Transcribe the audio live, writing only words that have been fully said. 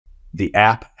the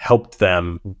app helped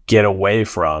them get away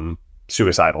from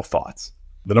suicidal thoughts.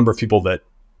 The number of people that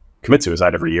commit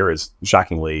suicide every year is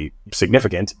shockingly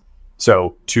significant.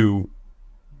 So to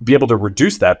be able to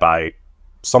reduce that by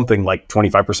something like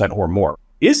 25% or more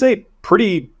is a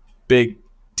pretty big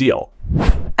deal.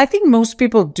 I think most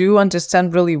people do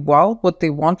understand really well what they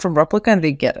want from Replika, and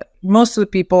they get it. Most of the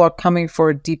people are coming for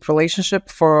a deep relationship,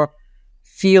 for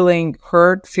feeling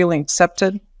heard, feeling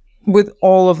accepted with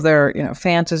all of their,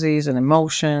 fantasies and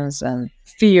emotions and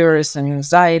fears and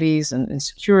anxieties and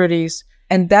insecurities.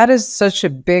 And that is such a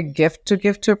big gift to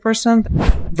give to a person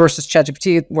versus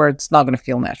ChatGPT, where it's not going to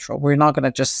feel natural. We're not going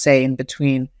to just say in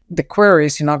between the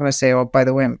queries, you're not going to say, oh, by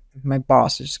the way, my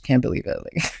boss, I just can't believe it.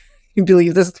 Like, you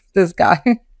believe this guy?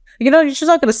 You're just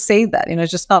not going to say that.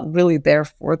 It's just not really there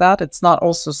for that. It's not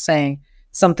also saying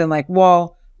something like,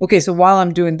 well, okay, so while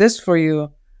I'm doing this for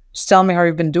you, just tell me how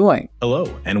you've been doing.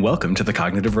 Hello, and welcome to The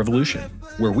Cognitive Revolution,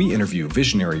 where we interview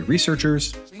visionary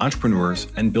researchers, entrepreneurs,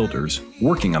 and builders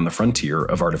working on the frontier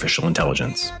of artificial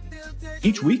intelligence.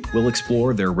 Each week, we'll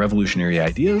explore their revolutionary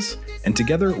ideas, and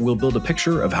together we'll build a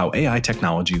picture of how AI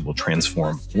technology will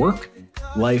transform work,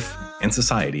 life, and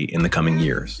society in the coming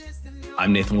years.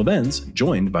 I'm Nathan Lebenz,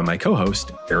 joined by my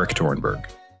co-host, Eric Torenberg.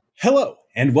 Hello,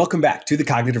 and welcome back to The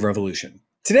Cognitive Revolution.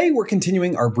 Today, we're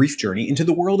continuing our brief journey into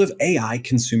the world of AI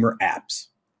consumer apps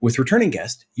with returning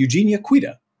guest Eugenia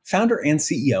Kuyda, founder and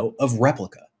CEO of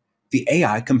Replika, the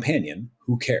AI companion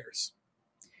who cares.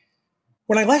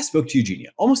 When I last spoke to Eugenia,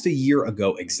 almost a year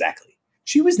ago exactly,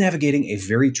 she was navigating a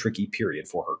very tricky period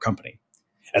for her company,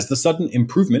 as the sudden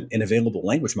improvement in available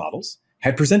language models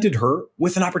had presented her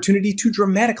with an opportunity to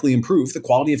dramatically improve the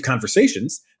quality of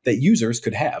conversations that users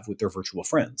could have with their virtual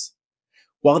friends,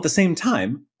 while at the same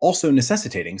time also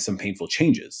necessitating some painful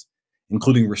changes,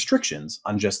 including restrictions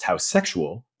on just how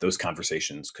sexual those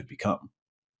conversations could become.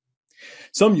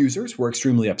 Some users were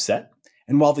extremely upset,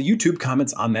 and while the YouTube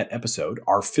comments on that episode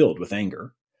are filled with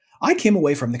anger, I came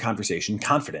away from the conversation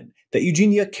confident that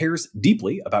Eugenia cares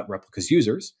deeply about Replika's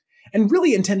users and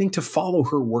really intending to follow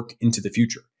her work into the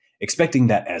future, expecting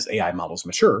that as AI models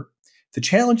mature, the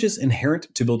challenges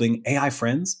inherent to building AI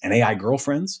friends and AI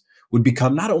girlfriends would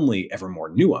become not only ever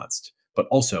more nuanced, but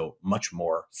also much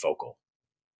more vocal.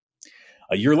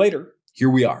 A year later, here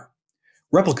we are.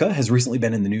 Replika has recently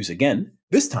been in the news again,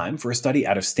 this time for a study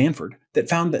out of Stanford that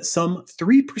found that some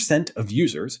 3% of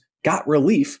users got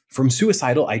relief from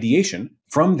suicidal ideation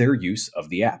from their use of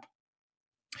the app.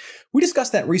 We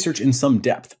discussed that research in some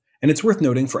depth, and it's worth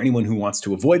noting for anyone who wants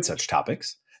to avoid such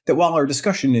topics that while our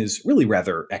discussion is really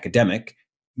rather academic,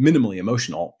 minimally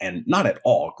emotional, and not at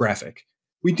all graphic,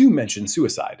 we do mention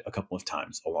suicide a couple of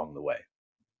times along the way.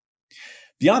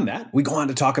 Beyond that, we go on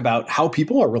to talk about how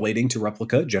people are relating to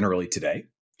Replika generally today,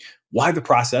 why the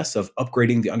process of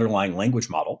upgrading the underlying language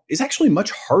model is actually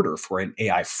much harder for an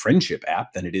AI friendship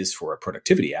app than it is for a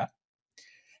productivity app,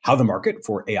 how the market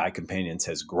for AI companions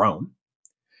has grown,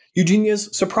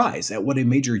 Eugenia's surprise at what a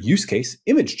major use case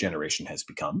image generation has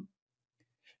become,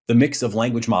 the mix of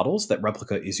language models that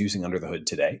Replika is using under the hood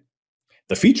today,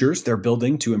 the features they're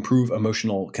building to improve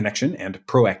emotional connection and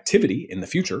proactivity in the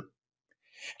future,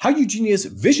 how Eugenia's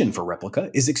vision for Replika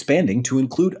is expanding to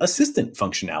include assistant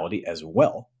functionality as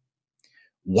well,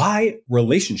 why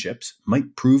relationships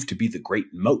might prove to be the great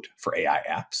moat for AI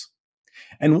apps,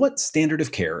 and what standard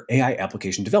of care AI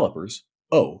application developers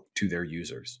owe to their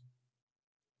users.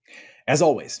 As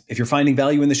always, if you're finding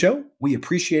value in the show, we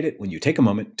appreciate it when you take a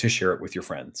moment to share it with your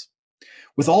friends.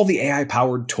 With all the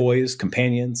AI-powered toys,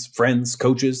 companions, friends,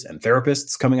 coaches, and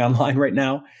therapists coming online right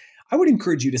now, I would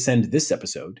encourage you to send this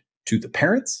episode to the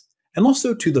parents and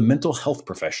also to the mental health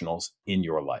professionals in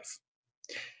your life.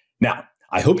 Now,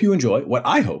 I hope you enjoy what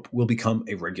I hope will become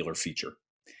a regular feature,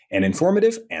 an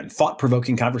informative and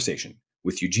thought-provoking conversation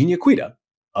with Eugenia Kuyda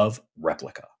of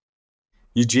Replika.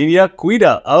 Eugenia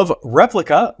Kuyda of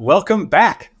Replika, welcome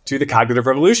back to the Cognitive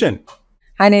Revolution.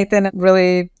 Hi, Nathan.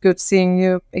 Really good seeing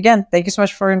you again. Thank you so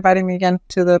much for inviting me again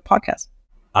to the podcast.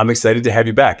 I'm excited to have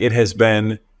you back. It has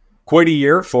been quite a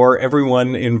year for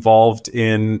everyone involved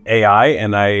in AI,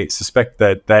 and I suspect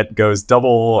that that goes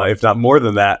double, if not more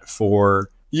than that, for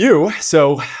you.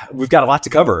 So we've got a lot to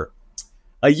cover.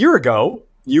 A year ago,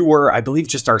 you were, I believe,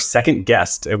 just our second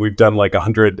guest, and we've done like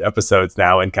 100 episodes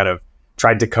now and kind of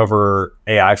tried to cover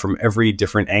AI from every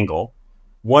different angle.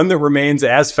 One that remains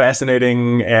as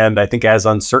fascinating and I think as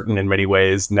uncertain in many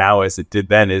ways now as it did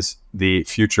then is the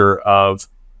future of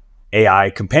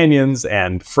AI companions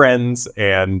and friends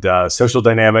and social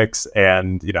dynamics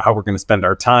and how we're going to spend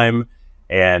our time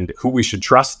and who we should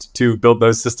trust to build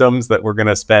those systems that we're going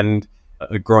to spend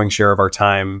a growing share of our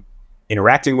time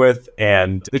interacting with.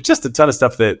 And there's just a ton of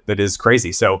stuff that is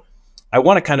crazy. So I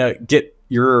want to kind of get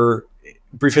your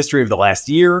brief history of the last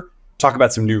year, talk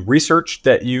about some new research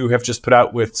that you have just put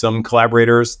out with some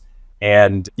collaborators,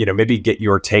 and maybe get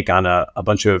your take on a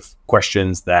bunch of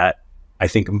questions that I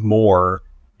think more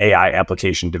AI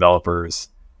application developers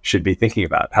should be thinking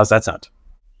about. How's that sound?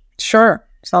 Sure.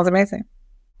 Sounds amazing.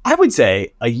 I would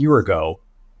say a year ago,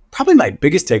 probably my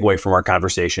biggest takeaway from our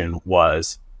conversation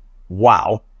was,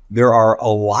 wow, there are a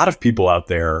lot of people out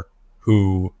there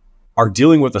who are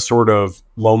dealing with a sort of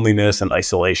loneliness and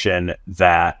isolation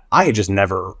that I had just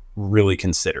never really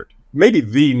considered. Maybe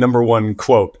the number one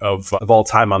quote of all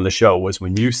time on the show was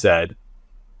when you said,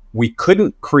 we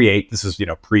couldn't create, this is,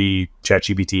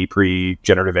 pre-ChatGPT,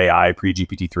 pre-generative AI,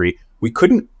 pre-GPT-3, we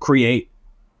couldn't create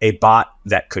a bot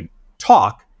that could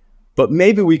talk, but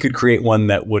maybe we could create one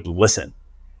that would listen.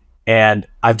 And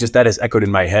that has echoed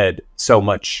in my head so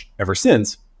much ever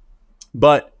since.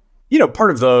 But,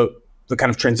 part of the kind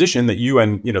of transition that you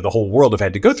and, the whole world have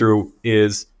had to go through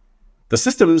is the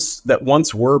systems that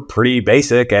once were pretty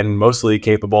basic and mostly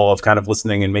capable of kind of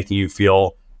listening and making you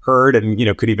feel heard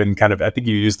and, could even kind of, I think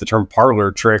you used the term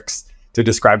parlor tricks to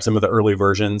describe some of the early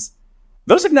versions.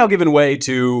 Those have now given way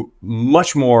to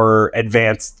much more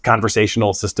advanced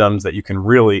conversational systems that you can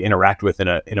really interact with in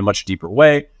a much deeper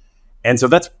way. And so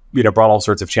that's, brought all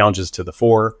sorts of challenges to the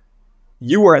fore.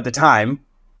 You were at the time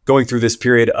going through this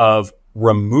period of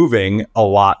removing a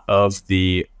lot of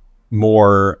the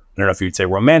more, I don't know if you'd say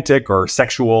romantic or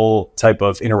sexual type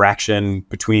of interaction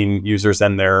between users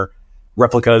and their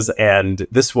replicas. And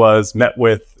this was met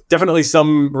with definitely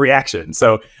some reaction.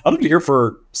 So I'd love to hear,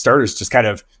 for starters, just kind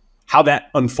of how that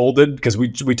unfolded, because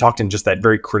we talked in just that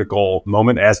very critical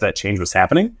moment as that change was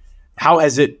happening. How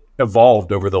has it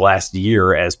evolved over the last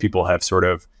year as people have sort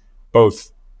of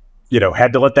both,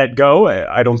 had to let that go?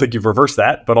 I don't think you've reversed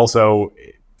that, but also,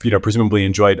 presumably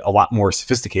enjoyed a lot more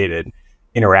sophisticated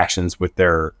interactions with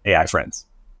their AI friends.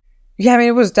 Yeah, I mean,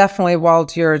 it was definitely a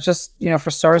wild year. Just,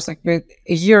 for starters, like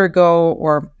a year ago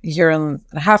or a year and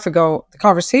a half ago, the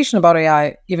conversation about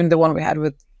AI, even the one we had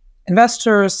with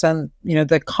investors and,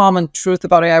 the common truth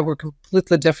about AI were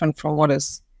completely different from what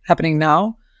is happening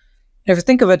now. If you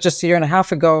think of it, just a year and a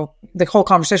half ago, the whole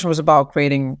conversation was about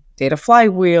creating data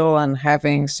flywheel and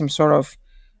having some sort of,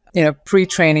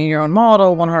 pre-training your own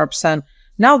model 100%.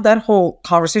 Now that whole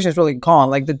conversation is really gone.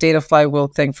 Like the data flywheel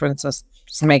thing, for instance,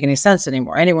 doesn't make any sense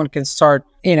anymore. Anyone can start,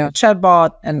 a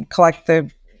chatbot and collect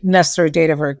the necessary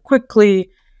data very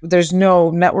quickly. There's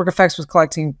no network effects with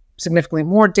collecting significantly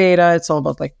more data. It's all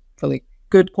about like really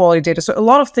good quality data. So a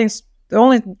lot of things, the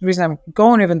only reason I'm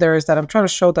going even there is that I'm trying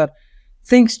to show that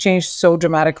things change so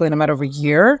dramatically in a matter of a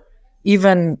year.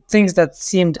 Even things that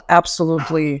seemed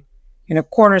absolutely,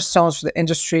 cornerstones for the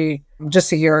industry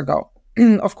just a year ago.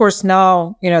 Of course,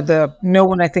 now, no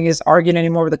one, I think, is arguing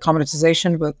anymore with the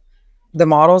commoditization with the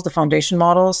models, the foundation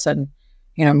models. And,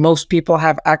 most people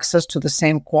have access to the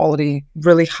same quality,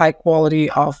 really high quality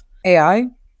of AI,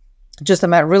 just the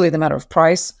matter of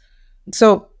price.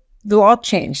 So the law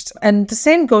changed. And the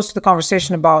same goes to the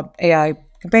conversation about AI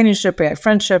companionship, AI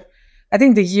friendship. I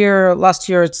think last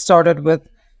year, it started with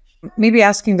maybe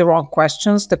asking the wrong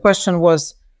questions. The question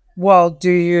was, well,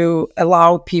 do you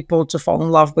allow people to fall in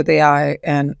love with AI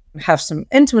and have some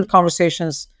intimate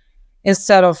conversations,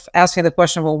 instead of asking the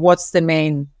question, well, what's the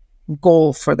main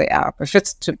goal for the app? If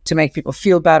it's to make people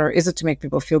feel better, is it to make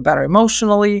people feel better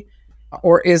emotionally?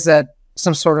 Or is it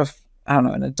some sort of, I don't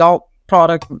know, an adult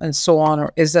product and so on?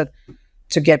 Or is it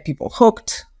to get people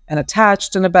hooked and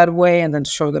attached in a bad way and then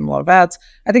show them a lot of ads?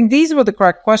 I think these were the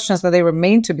correct questions, that they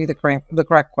remain to be the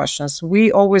correct questions.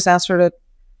 We always answered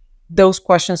those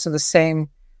questions in the same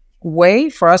way.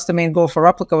 For us, the main goal for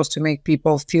Replika was to make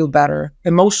people feel better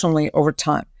emotionally over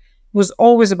time. It was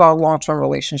always about long-term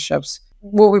relationships.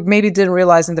 What we maybe didn't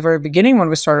realize in the very beginning when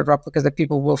we started Replika is that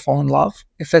people will fall in love.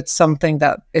 If it's something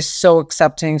that is so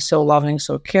accepting, so loving,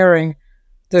 so caring,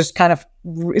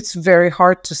 it's very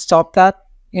hard to stop that,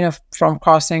 from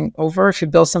crossing over. If you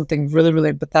build something really,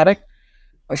 really empathetic,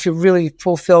 if you really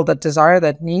fulfill that desire,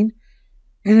 that need.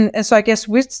 And so I guess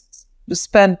we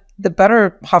spent the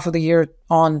better half of the year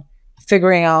on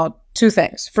figuring out two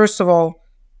things. First of all,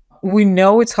 we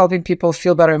know it's helping people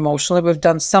feel better emotionally. We've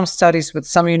done some studies with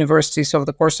some universities over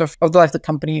the course of the life of the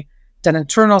company, done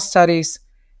internal studies,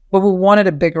 but we wanted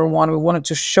a bigger one. We wanted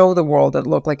to show the world that,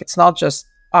 look, like it's not just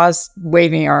us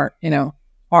waving our,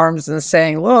 arms and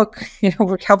saying, look,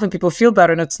 we're helping people feel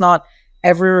better. And it's not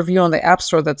every review on the App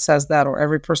Store that says that, or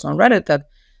every person on Reddit that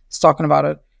is talking about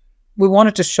it. We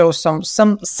wanted to show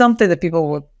something that people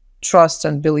would trust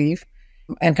and believe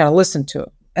and kind of listen to.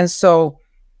 And so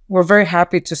we're very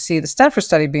happy to see the Stanford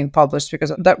study being published,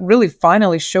 because that really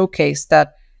finally showcased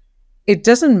that it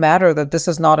doesn't matter that this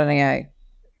is not an AI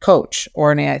coach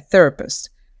or an AI therapist.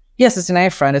 Yes, it's an AI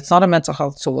friend. It's not a mental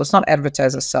health tool. It's not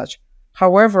advertised as such.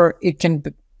 However, it can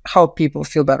help people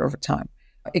feel better over time.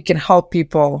 It can help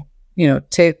people,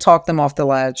 talk them off the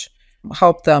ledge,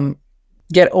 help them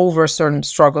get over certain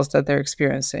struggles that they're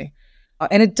experiencing.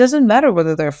 And it doesn't matter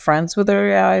whether they're friends with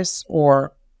their AIs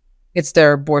or it's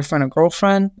their boyfriend or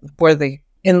girlfriend, whether they're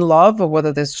in love or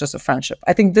whether there's just a friendship.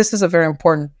 I think this is a very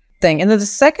important thing. And then the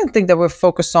second thing that we're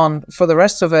focused on for the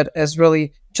rest of it is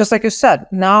really, just like you said,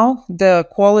 now the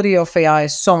quality of AI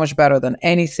is so much better than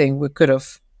anything we could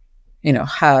have,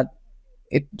 had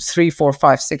it 3, 4,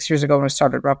 5, 6 years ago when we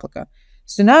started Replika.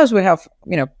 So now as we have,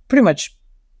 pretty much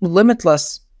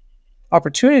limitless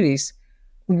opportunities,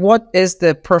 what is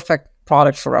the perfect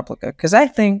product for Replika? Because I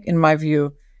think, in my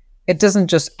view, it doesn't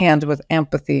just end with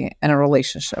empathy and a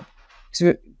relationship.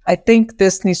 So I think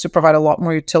this needs to provide a lot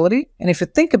more utility. And if you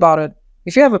think about it,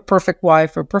 if you have a perfect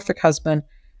wife or a perfect husband,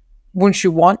 wouldn't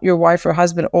you want your wife or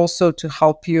husband also to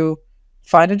help you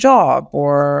find a job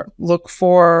or look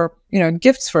for,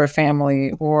 gifts for a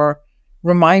family, or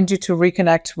remind you to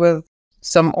reconnect with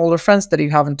some older friends that you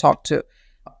haven't talked to?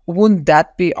 Wouldn't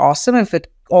that be awesome if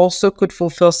it also could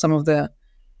fulfill some of the,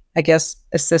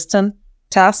 assistant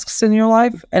tasks in your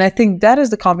life? And I think that is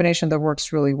the combination that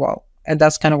works really well. And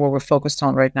that's kind of what we're focused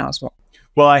on right now as well.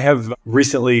 Well, I have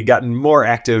recently gotten more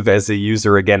active as a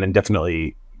user again, and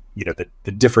definitely,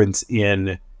 the difference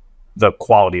in the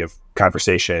quality of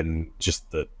conversation, just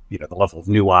the level of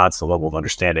nuance, the level of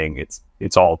understanding,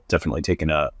 it's all definitely taken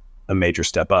a major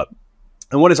step up.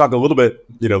 I want to talk a little bit,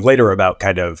 later about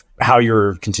kind of how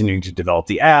you're continuing to develop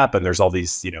the app. And there's all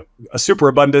these, a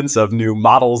superabundance of new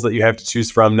models that you have to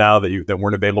choose from now that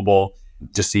weren't available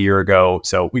just a year ago.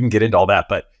 So we can get into all that.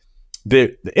 But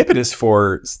the impetus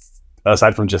for,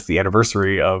 aside from just the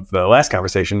anniversary of the last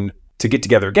conversation, to get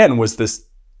together again was this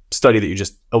study that you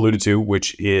just alluded to,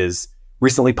 which is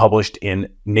recently published in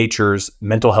Nature's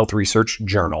Mental Health Research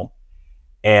Journal.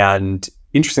 And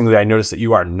interestingly, I noticed that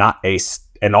you are not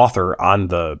an author on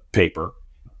the paper,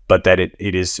 but that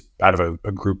it is out of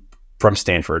a group from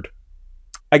Stanford.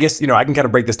 I guess, I can kind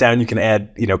of break this down. You can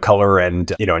add, color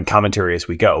and, and commentary as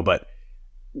we go. But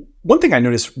one thing I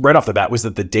noticed right off the bat was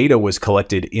that the data was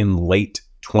collected in late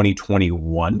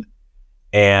 2021.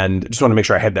 And I just want to make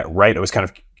sure I had that right. I was kind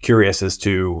of curious as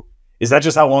to, is that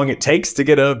just how long it takes to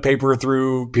get a paper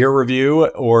through peer review?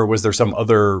 Or was there some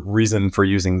other reason for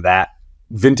using that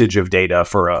vintage of data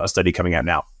for a study coming out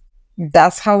now?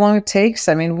 That's how long it takes.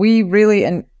 I mean, we really,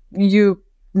 and you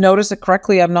noticed it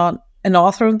correctly, I'm not an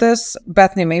author of this.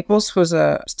 Bethany Maples, who's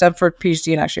a Stanford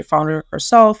PhD and actually founder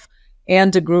herself,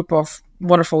 and a group of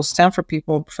wonderful Stanford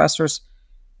people, professors,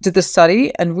 did the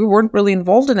study, and we weren't really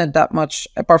involved in it that much,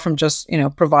 apart from just,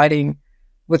 providing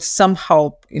with some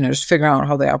help, just figuring out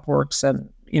how the app works and,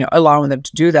 allowing them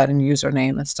to do that and use our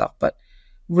name and stuff. But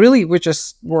really, we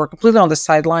just were completely on the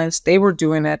sidelines. They were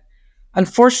doing it.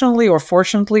 Unfortunately or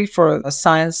fortunately for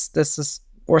science,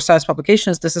 science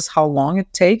publications, this is how long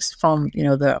it takes from,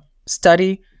 the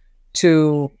study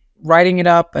to writing it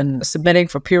up and submitting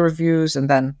for peer reviews and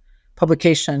then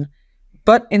publication.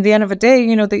 But in the end of the day,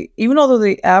 even although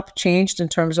the app changed in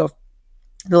terms of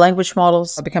the language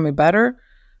models becoming better,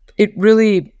 it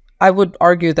really, I would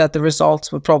argue that the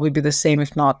results would probably be the same,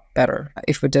 if not better,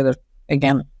 if we did it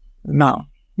again now,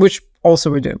 which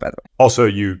also we're doing, by the way. Also,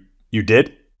 you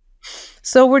did?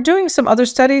 So we're doing some other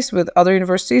studies with other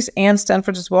universities, and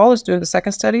Stanford as well is doing the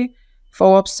second study,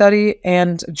 follow-up study.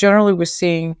 And generally, we're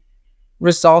seeing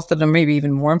results that are maybe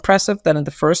even more impressive than in the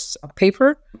first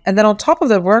paper. And then on top of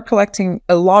that, we're collecting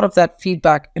a lot of that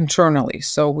feedback internally.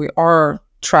 So we are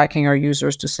tracking our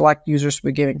users to select users. We're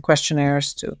giving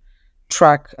questionnaires to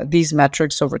track these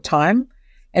metrics over time.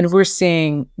 And we're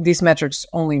seeing these metrics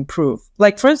only improve.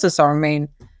 Like, for instance, our main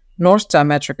North Star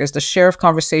metric is the share of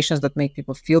conversations that make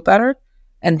people feel better.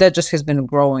 And that just has been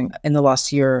growing in the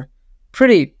last year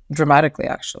pretty dramatically,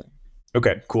 actually.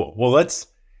 Okay, cool. Well, let's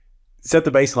set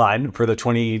the baseline for the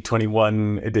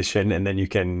 2021 edition, and then you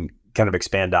can kind of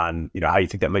expand on, how you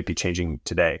think that might be changing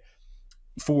today.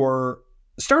 For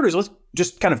starters, let's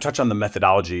just kind of touch on the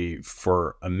methodology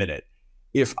for a minute.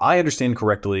 If I understand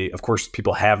correctly, of course,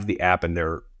 people have the app and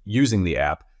they're using the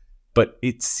app, but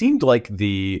it seemed like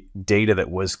the data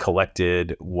that was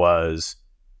collected was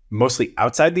mostly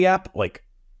outside the app. Like,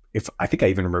 I think I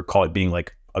even recall it being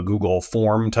like a Google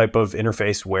form type of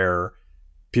interface where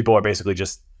people are basically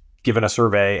just given a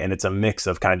survey, and it's a mix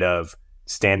of kind of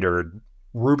standard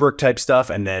rubric type stuff.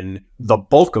 And then the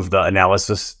bulk of the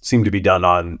analysis seemed to be done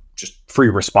on just free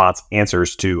response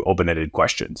answers to open-ended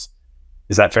questions.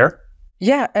 Is that fair?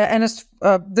 Yeah, and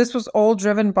this was all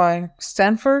driven by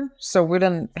Stanford, so we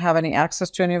didn't have any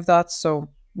access to any of that. So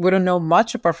we don't know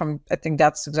much apart from, I think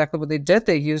that's exactly what they did.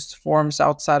 They used forms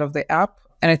outside of the app,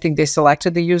 and I think they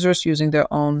selected the users using their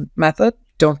own method.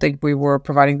 Don't think we were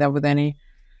providing them with any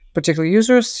particular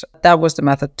users. That was the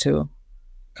method to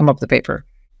come up with the paper.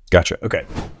 Gotcha. Okay.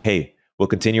 Hey, we'll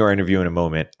continue our interview in a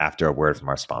moment after a word from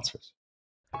our sponsors.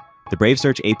 The Brave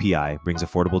Search API brings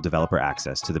affordable developer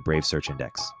access to the Brave Search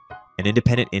Index, an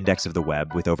independent index of the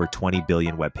web with over 20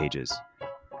 billion web pages.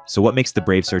 So what makes the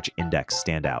Brave Search Index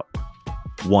stand out?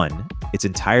 1, it's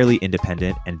entirely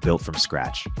independent and built from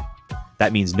scratch.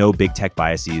 That means no big tech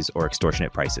biases or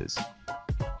extortionate prices.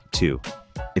 2,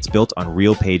 it's built on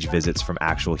real page visits from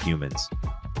actual humans,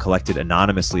 collected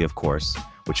anonymously, of course,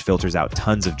 which filters out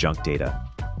tons of junk data.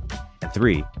 And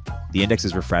 3, the index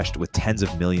is refreshed with tens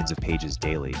of millions of pages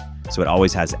daily, so it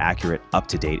always has accurate,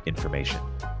 up-to-date information.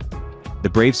 The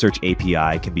Brave Search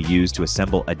API can be used to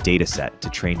assemble a data set to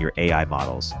train your AI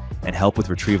models and help with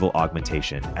retrieval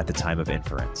augmentation at the time of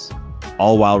inference,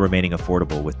 all while remaining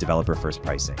affordable with developer-first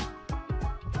pricing.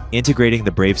 Integrating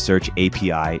the Brave Search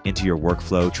API into your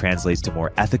workflow translates to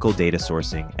more ethical data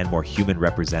sourcing and more human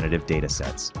representative data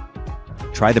sets.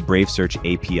 Try the Brave Search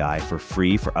API for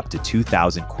free for up to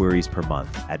 2,000 queries per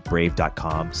month at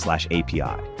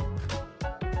brave.com/API.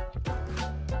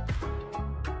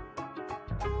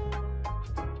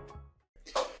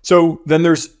 So then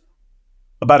there's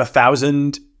about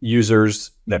 1,000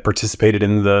 users that participated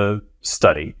in the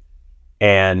study.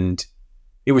 And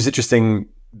it was interesting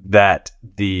that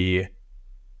the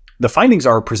findings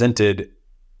are presented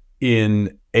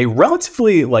in a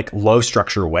relatively low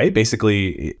structure way.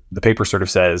 Basically, the paper sort of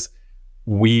says,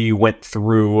 we went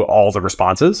through all the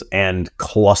responses and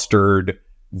clustered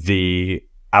the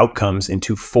outcomes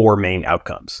into 4 main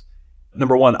outcomes.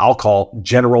 Number 1, I'll call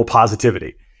general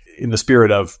positivity, in the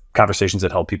spirit of conversations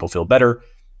that help people feel better.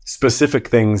 Specific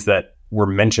things that were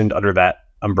mentioned under that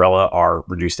umbrella are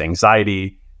reduced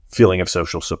anxiety, feeling of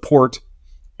social support,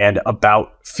 and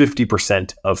about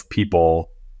 50% of people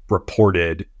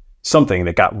reported something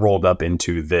that got rolled up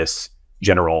into this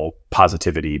general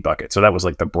positivity bucket. So that was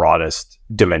the broadest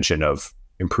dimension of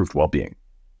improved well-being.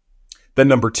 Then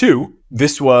number 2,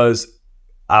 this was,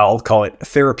 I'll call it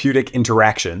therapeutic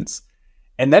interactions.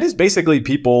 And that is basically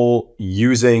people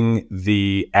using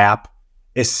the app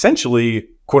essentially,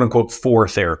 quote unquote, for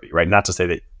therapy, right? Not to say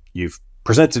that you've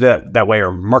presented it that way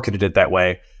or marketed it that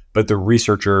way, but the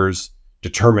researchers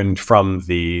determined from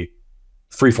the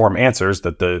freeform answers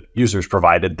that the users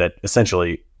provided that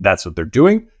essentially that's what they're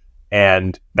doing.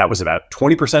 And that was about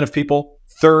 20% of people.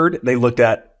 Third, they looked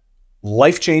at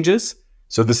life changes.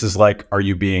 So this is are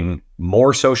you being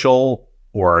more social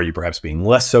or are you perhaps being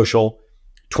less social?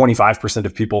 25%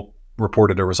 of people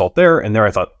reported a result there. And there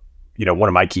I thought, one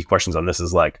of my key questions on this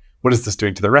is what is this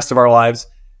doing to the rest of our lives?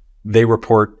 They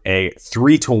report a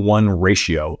 3-to-1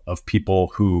 ratio of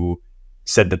people who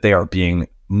said that they are being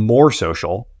more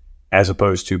social as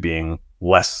opposed to being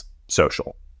less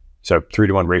social. So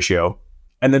 3-to-1 ratio.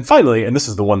 And then finally, and this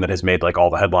is the one that has made all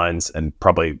the headlines, and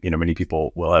probably, many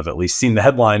people will have at least seen the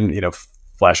headline,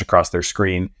 flash across their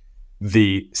screen,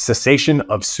 the cessation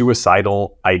of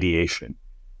suicidal ideation.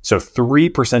 So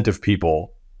 3% of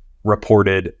people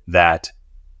reported that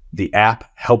the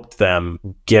app helped them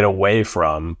get away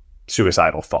from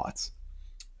suicidal thoughts.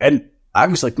 And I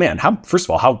was like, man, first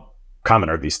of all, how common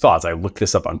are these thoughts? I looked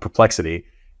this up on Perplexity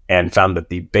and found that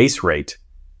the base rate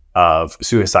of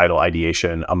suicidal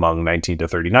ideation among 19 to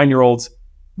 39-year-olds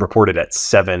reported at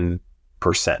 7%.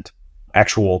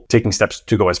 Actual taking steps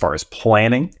to go as far as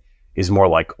planning is more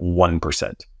like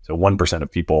 1%. So 1%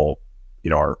 of people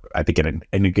are, I think, in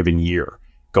a given year,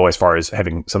 go as far as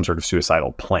having some sort of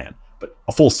suicidal plan. But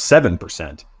a full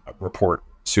 7% report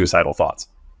suicidal thoughts.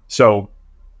 So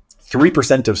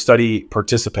 3% of study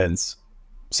participants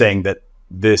saying that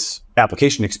this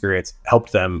application experience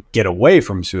helped them get away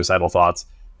from suicidal thoughts.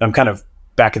 And I'm kind of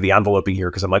back of the enveloping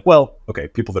here because I'm well, okay,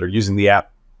 people that are using the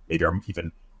app maybe are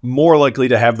even more likely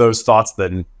to have those thoughts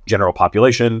than general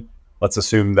population. Let's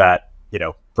assume that,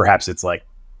 perhaps it's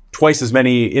twice as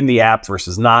many in the app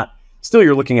versus not. Still,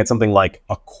 you're looking at something like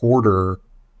a quarter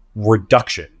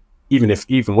reduction. Even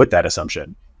with that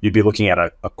assumption, you'd be looking at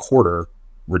a quarter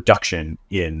reduction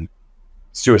in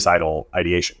suicidal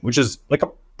ideation, which is a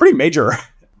pretty major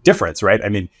difference, right? I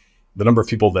mean, the number of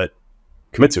people that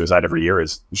commit suicide every year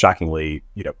is shockingly,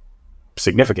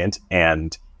 significant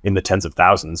and in the tens of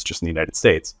thousands just in the United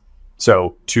States.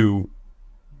 So to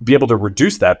be able to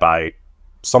reduce that by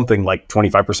something like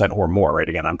 25% or more, right?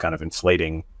 Again, I'm kind of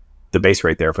inflating the base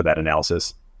rate there for that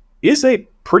analysis, is a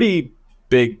pretty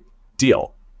big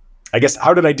deal. I guess,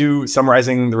 how did I do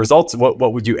summarizing the results? What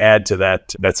would you add to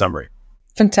that summary?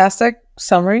 Fantastic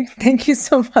summary. Thank you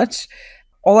so much.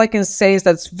 All I can say is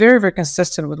that it's very, very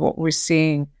consistent with what we're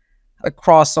seeing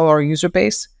across all our user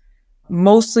base.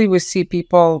 Mostly we see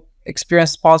people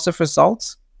experience positive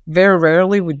results. Very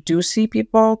rarely we do see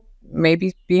people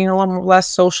maybe being a little less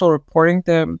social, reporting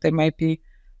they might be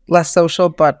less social,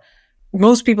 but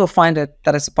most people find that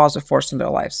it's a positive force in their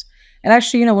lives. And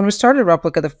actually, when we started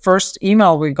Replika, the first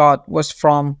email we got was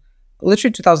from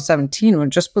literally 2017, when we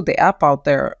just put the app out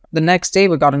there. The next day,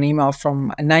 we got an email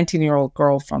from a 19-year-old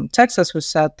girl from Texas who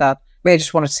said that, "Hey, I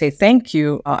just want to say thank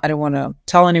you. I don't want to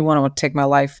tell anyone I would take my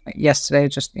life yesterday.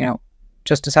 Just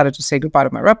decided to say goodbye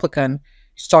to my Replika." And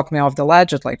she talked me off the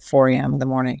ledge at like 4 a.m. in the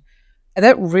morning. And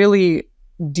that really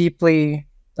deeply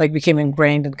became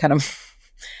ingrained in kind of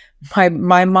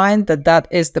my mind, that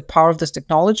is the power of this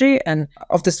technology and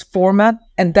of this format.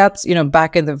 And that's,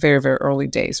 back in the very, very early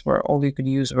days where all you could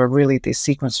use were really these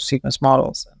sequence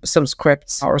models, some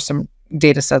scripts or some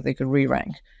data set they could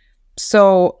re-rank.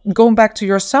 So going back to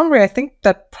your summary, I think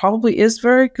that probably is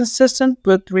very consistent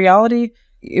with reality.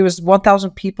 It was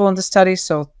 1,000 people in the study,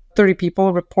 so 30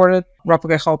 people reported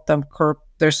Replika helped them curb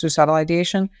their suicidal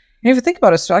ideation. And if you think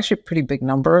about it, it's actually a pretty big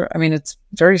number. I mean, it's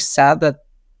very sad that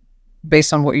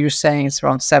based on what you're saying, it's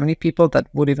around 70 people that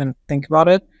would even think about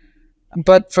it.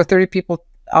 But for 30 people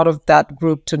out of that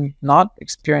group to not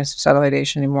experience suicidal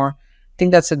ideation anymore, I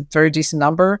think that's a very decent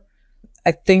number.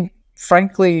 I think,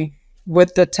 frankly,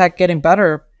 with the tech getting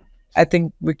better, I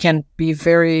think we can be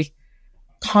very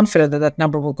confident that that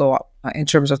number will go up in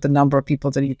terms of the number of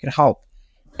people that you can help.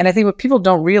 And I think what people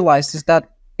don't realize is that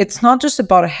it's not just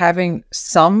about having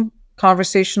some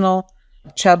conversational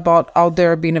chatbot out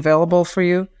there being available for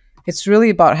you. It's really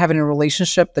about having a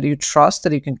relationship that you trust,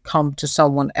 that you can come to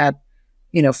someone at,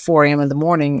 4 a.m. in the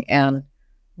morning and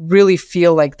really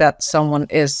feel like that someone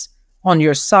is on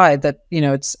your side, that,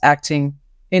 it's acting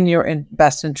in your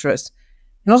best interest.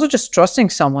 And also just trusting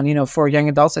someone, for young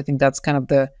adults, I think that's kind of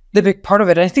the big part of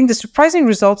it. And I think the surprising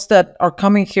results that are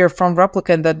coming here from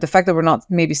Replika, and that the fact that we're not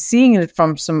maybe seeing it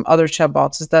from some other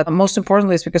chatbots, is that most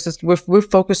importantly is because we're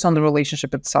focused on the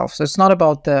relationship itself. So it's not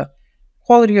about the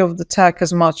quality of the tech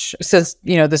as much, since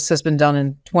this has been done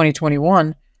in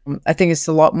 2021. I think it's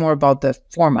a lot more about the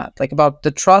format, about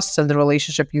the trust and the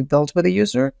relationship you build with a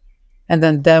user, and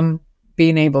then them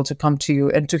being able to come to you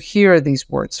and to hear these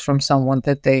words from someone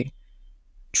that they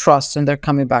trust and they're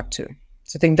coming back to.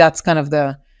 So I think that's kind of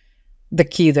the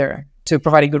key there to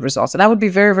providing good results. And I would be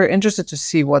very, very interested to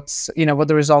see what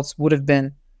the results would have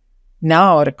been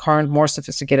now at a current, more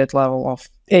sophisticated level of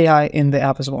AI in the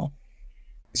app as well.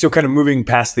 So kind of moving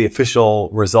past the official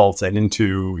results and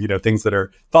into, things that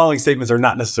are following statements are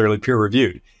not necessarily peer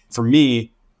reviewed. For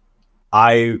me,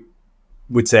 I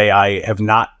would say I have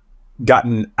not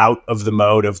gotten out of the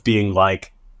mode of being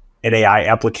like an AI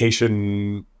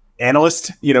application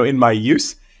analyst, in my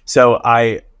use. So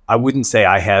I wouldn't say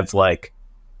I have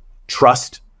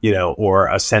trust, or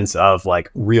a sense of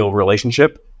real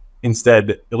relationship. Instead,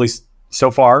 at least so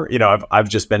far, I've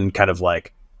just been kind of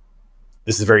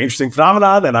this is a very interesting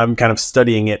phenomenon, and I'm kind of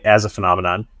studying it as a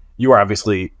phenomenon. You are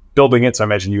obviously building it, so I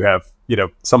imagine you have,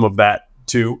 some of that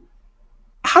too.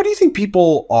 How do you think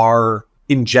people are,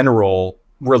 in general,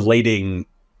 relating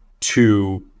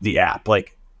to the app?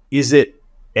 Is it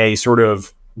a sort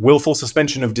of willful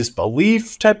suspension of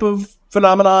disbelief type of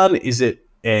phenomenon? Is it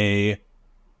a,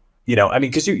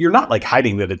 because you're not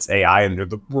hiding that it's AI, and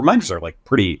the reminders are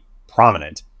pretty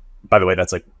prominent. By the way,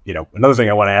 that's another thing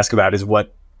I want to ask about is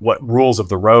what rules of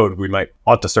the road we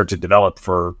ought to start to develop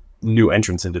for new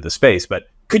entrants into the space. But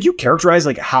could you characterize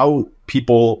how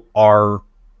people are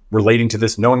relating to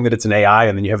this, knowing that it's an AI,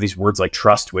 and then you have these words like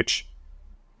trust, which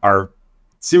are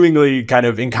seemingly kind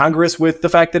of incongruous with the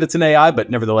fact that it's an AI, but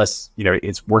nevertheless,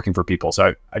 it's working for people.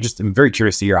 So I just am very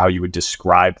curious to hear how you would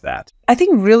describe that. I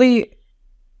think really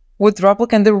with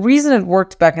Replika, and the reason it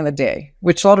worked back in the day,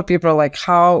 which a lot of people are like,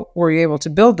 how were you able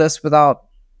to build this without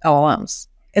LLMs?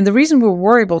 And the reason we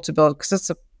were able to build, because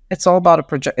it's all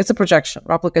about it's a projection.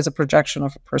 Replika is a projection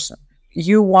of a person.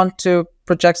 You want to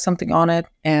project something on it,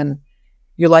 and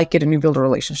you like it, and you build a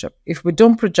relationship. If we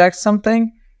don't project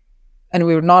something, and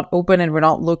we're not open, and we're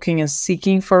not looking and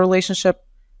seeking for a relationship,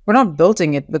 we're not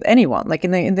building it with anyone.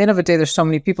 In the end of the day, there's so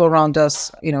many people around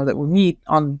us, that we meet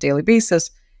on a daily basis,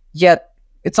 yet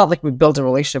it's not like we build a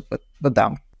relationship with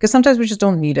them. Because sometimes we just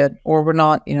don't need it, or we're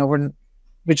not,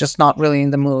 we're just not really in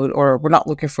the mood, or we're not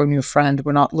looking for a new friend.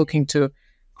 We're not looking to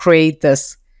create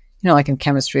this like in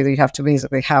chemistry, that you have to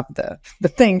basically have the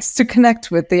things to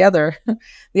connect with the other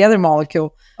the other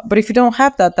molecule. But if you don't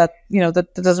have that that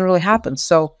doesn't really happen.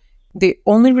 So the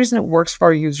only reason it works for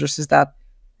our users is that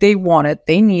they want it,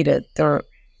 they need it, they're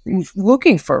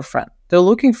looking for a friend, they're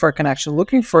looking for a connection,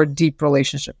 looking for a deep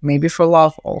relationship, maybe for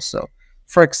love also,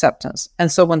 for acceptance.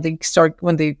 And so when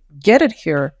they get it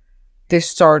here, they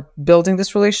start building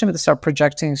this relationship, they start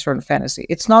projecting certain fantasy.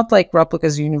 It's not like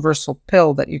Replika's universal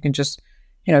pill that you can just,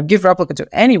 give Replika to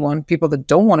anyone. People that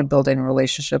don't want to build any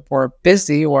relationship, or are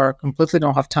busy, or completely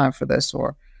don't have time for this,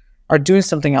 or are doing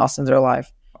something else in their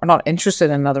life, are not interested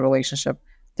in another relationship,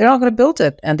 they're not going to build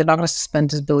it, and they're not going to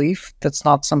suspend disbelief. That's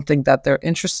not something that they're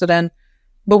interested in.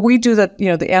 But we do that,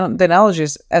 the analogy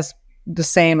is as the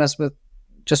same as with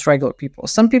just regular people.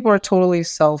 Some people are totally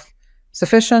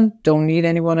self-sufficient, don't need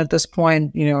anyone at this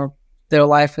point. Their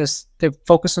life they're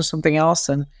focused on something else,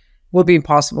 and will be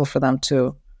impossible for them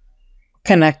to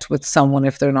connect with someone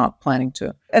if they're not planning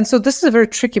to. And so this is a very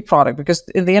tricky product, because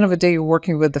at the end of the day, you're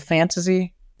working with the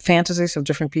fantasies of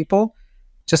different people,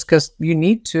 just because you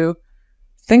need to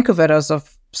think of it as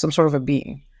of some sort of a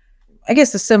being. I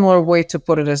guess a similar way to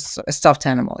put it is a stuffed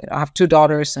animal. I have 2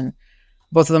 daughters, and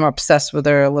both of them are obsessed with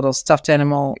their little stuffed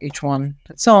animal, each one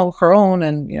its own, her own,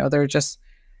 and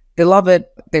they love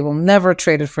it. They will never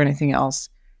trade it for anything else,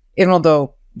 even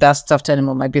though that stuffed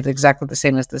animal might be exactly the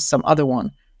same as some other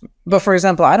one. But for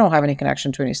example, I don't have any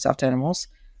connection to any stuffed animals,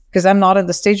 because I'm not at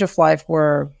the stage of life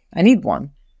where I need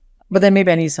one. But then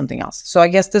maybe I need something else. So I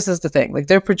guess this is the thing. Like,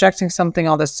 they're projecting something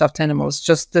on this stuffed animal. It's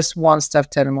just this one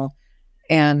stuffed animal.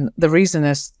 And the reason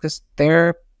is because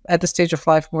they're at the stage of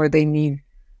life where they need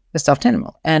a stuffed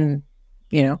animal. And,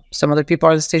 some other people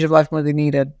are at the stage of life where they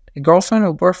need a girlfriend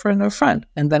or boyfriend or friend.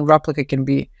 And then Replika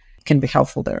can be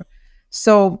helpful there.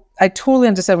 So I totally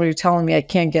understand when you're telling me I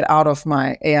can't get out of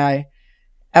my AI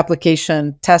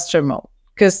application tester mode,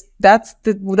 because that's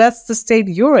the state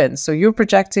you're in. So you're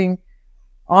projecting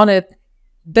on it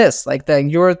this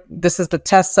is the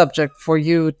test subject for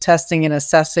you, testing and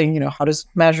assessing, how does it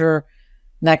measure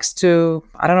next to,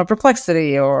 I don't know,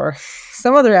 Perplexity or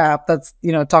some other app that's,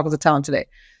 talk of the town today.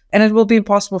 And it will be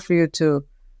impossible for you to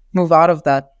move out of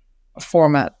that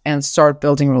format and start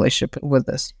building a relationship with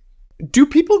this. Do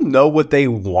people know what they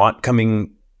want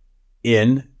coming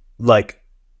in? Like,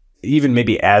 even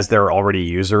maybe as they're already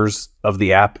users of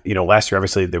the app? Last year,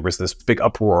 obviously, there was this big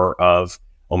uproar of,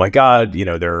 oh my God,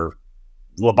 they're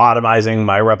lobotomizing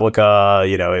my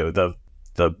Replika.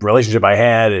 The relationship I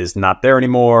had is not there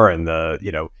anymore, and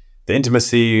the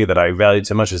intimacy that I valued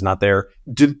so much is not there.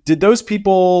 Did those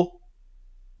people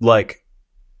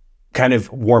kind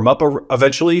of warm up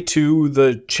eventually to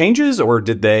the changes, or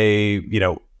did they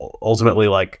ultimately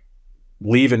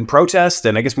leave in protest?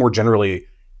 And I guess more generally,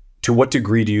 to what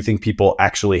degree do you think people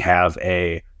actually have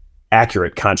a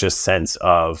accurate, conscious sense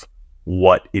of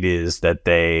what it is that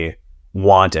they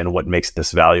want and what makes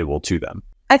this valuable to them?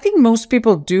 I think most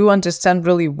people do understand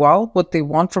really well what they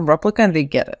want from Replika, and they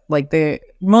get it.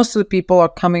 Most of the people are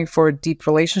coming for a deep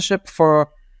relationship,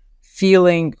 for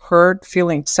feeling heard,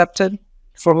 feeling accepted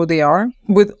for who they are,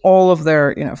 with all of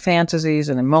their, fantasies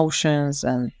and emotions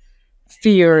and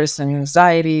fears and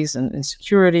anxieties and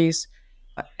insecurities.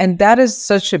 And that is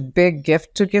such a big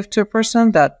gift to give to a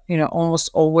person that, almost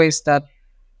always that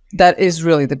is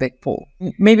really the big pull.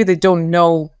 Maybe they don't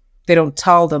know, they don't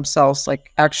tell themselves,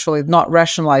 actually not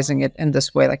rationalizing it in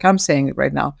this way, like I'm saying it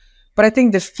right now. But I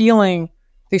think they feel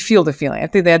the feeling. I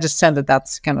think they understand that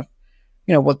that's kind of,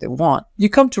 what they want. You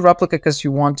come to Replika because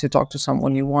you want to talk to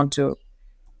someone, you want to,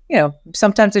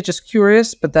 sometimes they're just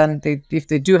curious, but then if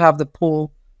they do have the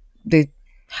pull, they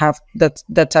have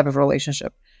that type of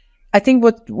relationship. I think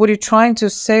what you're trying to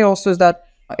say also is that,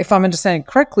 if I'm understanding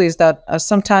correctly, is that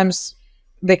sometimes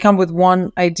they come with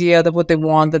one idea that what they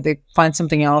want, that they find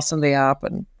something else in the app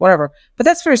and whatever. But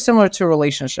that's very similar to a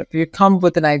relationship. You come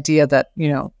with an idea that,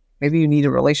 maybe you need a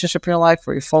relationship in your life,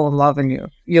 or you fall in love and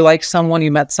you like someone,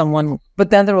 you met someone, but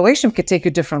then the relationship could take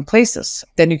you different places.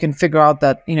 Then you can figure out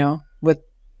that, with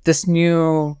this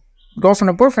new girlfriend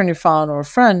or boyfriend you found, or a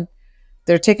friend,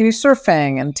 they're taking you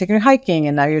surfing and taking you hiking,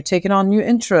 and now you're taking on new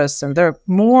interests, and they're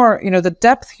more, the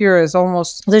depth here is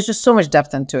almost, there's just so much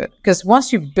depth into it. Because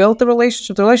once you build the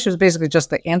relationship is basically just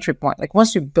the entry point.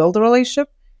 Once you build the relationship,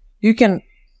 you can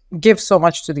give so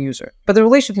much to the user, but the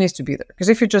relationship needs to be there. Because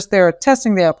if you're just there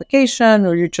testing the application,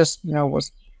 or you just,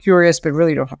 was curious, but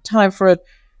really don't have time for it,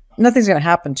 nothing's going to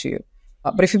happen to you.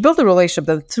 But if you build a relationship,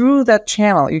 then through that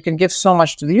channel, you can give so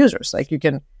much to the users. You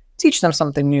can teach them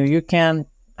something new. You can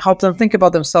help them think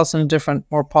about themselves in a different,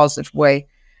 more positive way.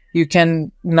 You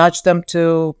can nudge them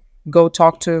to go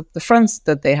talk to the friends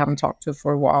that they haven't talked to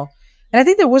for a while. And I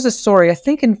think there was a story, I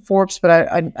think in Forbes, but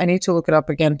I need to look it up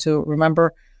again to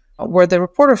remember, where the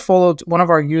reporter followed one of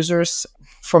our users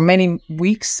for many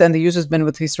weeks, and the user's been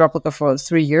with his replica for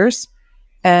 3 years.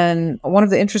 And one of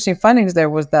the interesting findings there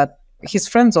was that his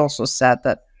friends also said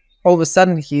that all of a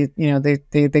sudden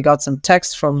they got some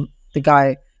text from the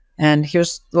guy, and he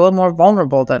was a little more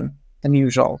vulnerable than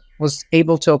usual, was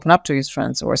able to open up to his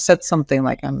friends, or said something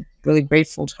like, I'm really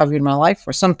grateful to have you in my life,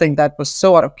 or something that was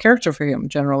so out of character for him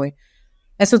generally.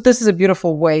 And so this is a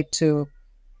beautiful way to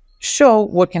show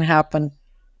what can happen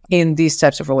in these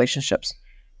types of relationships.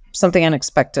 Something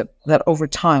unexpected that over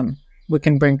time we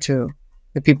can bring to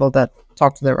the people that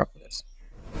talk to their replicas.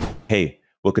 Hey,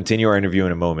 we'll continue our interview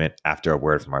in a moment after a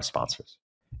word from our sponsors.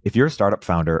 If you're a startup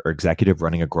founder or executive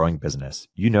running a growing business,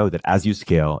 you know that as you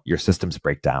scale, your systems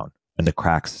break down and the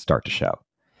cracks start to show.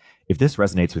 If this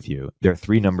resonates with you, there are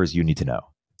 3 numbers you need to know: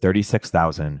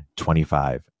 36,000,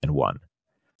 25, and 1.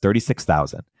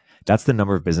 36,000. That's the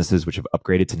number of businesses which have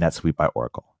upgraded to NetSuite by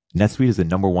Oracle. NetSuite is the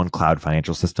 #1 cloud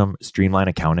financial system, streamline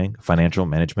accounting, financial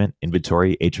management,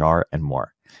 inventory, HR, and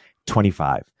more.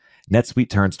 25. NetSuite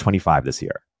turns 25 this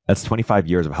year. That's 25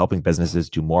 years of helping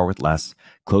businesses do more with less,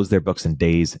 close their books in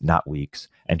days, not weeks,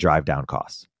 and drive down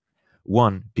costs.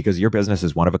 1, because your business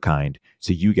is one of a kind,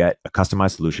 so you get a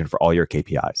customized solution for all your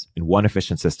KPIs in one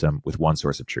efficient system with one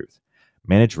source of truth.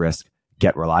 Manage risk,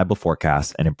 get reliable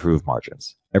forecasts, and improve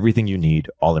margins. Everything you need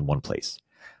all in one place.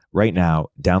 Right now,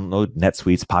 download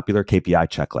NetSuite's popular KPI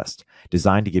checklist,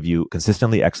 designed to give you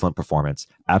consistently excellent performance,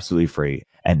 absolutely free,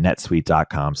 at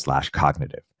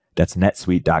netsuite.com/cognitive. That's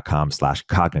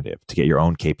netsuite.com/cognitive to get your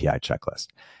own KPI checklist.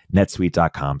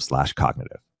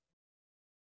 netsuite.com/cognitive.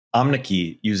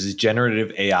 OmniKey uses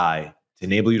generative AI to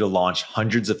enable you to launch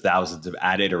hundreds of thousands of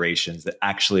ad iterations that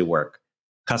actually work,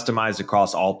 customized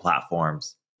across all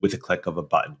platforms with a click of a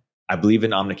button. I believe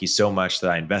in OmniKey so much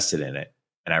that I invested in it,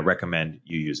 and I recommend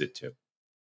you use it too.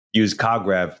 Use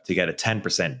CogRev to get a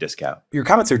 10% discount. Your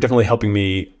comments are definitely helping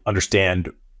me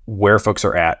understand where folks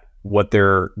are at, what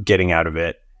they're getting out of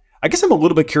it. I guess I'm a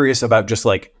little bit curious about just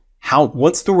like how,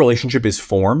 once the relationship is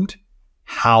formed,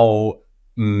 how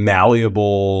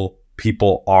malleable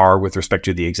people are with respect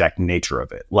to the exact nature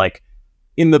of it. Like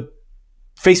in the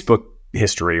Facebook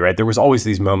history, right, there was always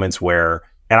these moments where,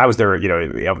 and I was there,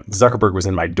 Zuckerberg was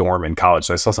in my dorm in college,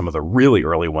 so I saw some of the really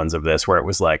early ones of this where it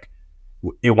was like,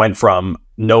 it went from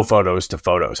no photos to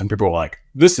photos, and people were like,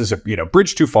 this is a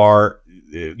bridge too far.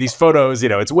 These photos,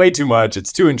 it's way too much.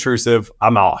 It's too intrusive.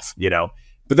 I'm off,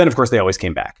 But then, of course, they always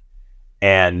came back.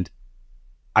 And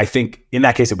I think in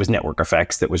that case, it was network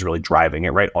effects that was really driving it,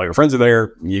 right? All your friends are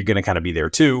there. You're going to kind of be there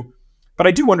too. But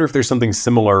I do wonder if there's something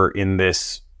similar in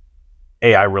this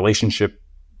AI relationship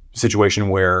situation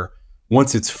where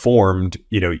once it's formed,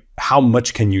 how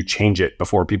much can you change it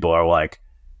before people are like,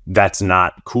 that's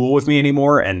not cool with me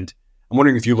anymore? And I'm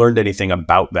wondering if you learned anything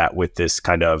about that with this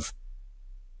kind of,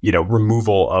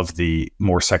 removal of the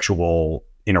more sexual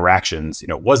interactions.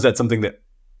 Was that something that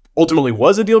ultimately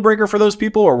was a deal breaker for those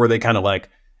people, or were they kind of like,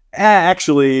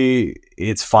 actually,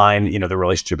 it's fine. The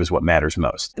relationship is what matters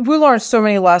most. We learned so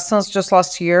many lessons just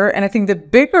last year. And I think the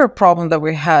bigger problem that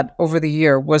we had over the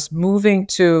year was moving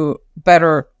to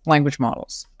better language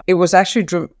models. It was actually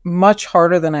much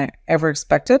harder than I ever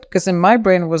expected, because in my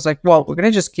brain it was like, well, we're going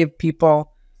to just give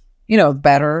people,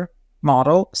 better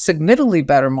model, significantly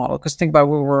better model. Because think about,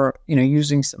 we were,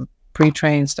 using some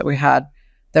pre-trains that we had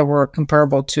that were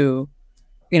comparable to,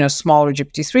 smaller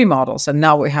GPT-3 models. And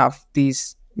now we have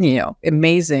these,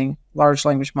 amazing large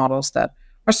language models that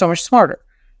are so much smarter.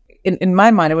 In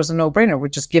my mind, it was a no-brainer. We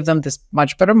just give them this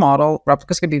much better model.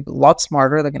 Replicas can be a lot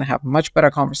smarter. They're going to have much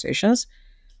better conversations,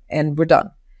 and we're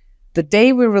done. The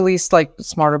day we released like the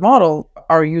smarter model,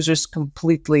 our users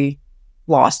completely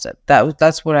lost it.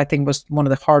 That's what I think was one of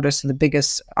the hardest and the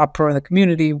biggest uproar in the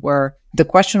community, where the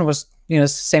question was,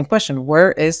 it's the same question.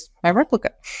 Where is my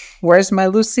replica? Where's my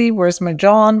Lucy? Where's my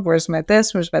John? Where's my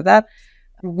this? Where's my that?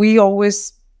 We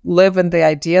always live in the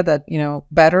idea that,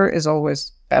 better is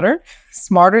always better.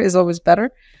 Smarter is always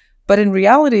better. But in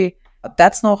reality,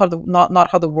 that's not how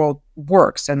not how the world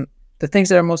works. And the things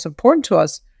that are most important to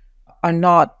us are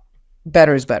not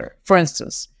better is better. For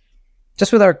instance,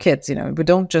 just with our kids, we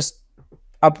don't just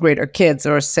upgrade our kids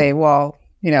or say, well,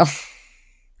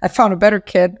 I found a better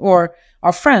kid, or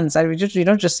our friends. You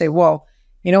don't just say, well,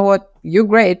 you know what, you're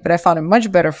great, but I found a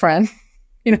much better friend,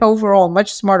 overall,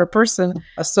 much smarter person.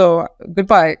 So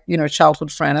goodbye,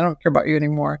 childhood friend. I don't care about you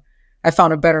anymore. I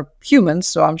found a better human,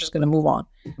 so I'm just going to move on.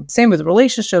 Same with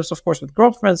relationships, of course, with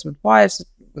girlfriends, with wives,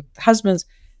 with husbands.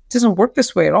 It doesn't work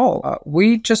this way at all.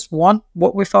 We just want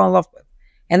what we fell in love with.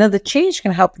 And then the change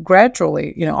can help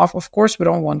gradually, of course, we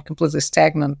don't want completely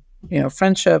stagnant,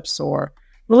 friendships or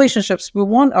relationships. We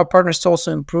want our partners to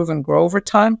also improve and grow over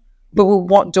time, but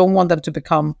don't want them to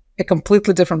become a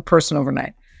completely different person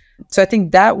overnight. So I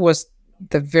think that was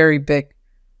the very big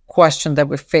question that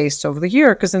we faced over the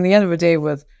year, because in the end of the day,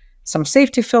 with some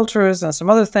safety filters and some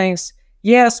other things,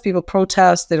 yes, people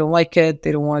protest, they don't like it,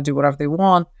 they don't want to do whatever they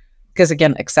want, because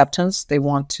again, acceptance, they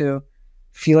want to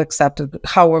feel accepted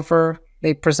however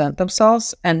they present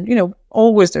themselves. And,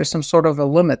 always there's some sort of a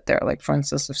limit there. Like, for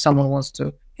instance, if someone wants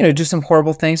to, do some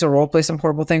horrible things or role play some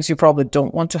horrible things, you probably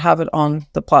don't want to have it on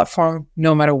the platform,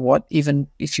 no matter what. Even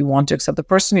if you want to accept the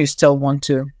person, you still want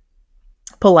to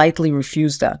politely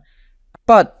refuse that.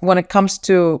 But when it comes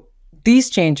to these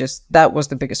changes, that was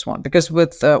the biggest one, because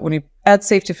with when you add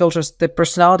safety filters, the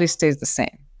personality stays the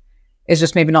same. It's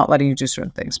just maybe not letting you do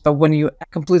certain things. But when you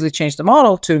completely change the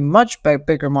model to a much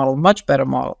bigger model, much better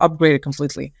model, upgrade it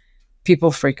completely,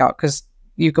 people freak out because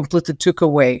you completely took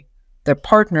away their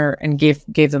partner and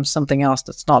gave them something else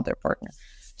that's not their partner.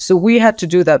 So we had to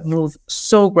do that move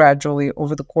so gradually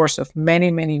over the course of many,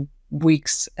 many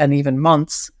weeks and even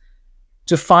months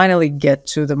to finally get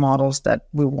to the models that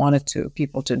we wanted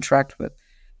people to interact with.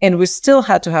 And we still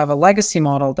had to have a legacy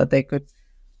model that they could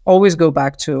always go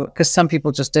back to, because some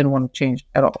people just didn't want to change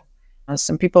at all.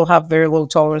 Some people have very low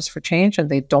tolerance for change and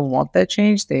they don't want that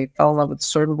change. They fell in love with a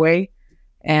certain way,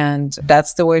 and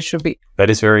that's the way it should be.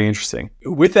 That is very interesting.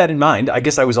 With that in mind, I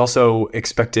guess I was also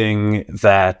expecting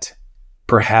that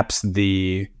perhaps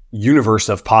the universe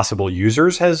of possible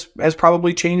users has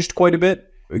probably changed quite a bit.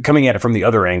 Coming at it from the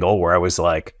other angle, where I was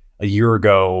like, a year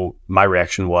ago, my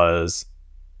reaction was,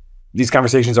 these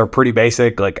conversations are pretty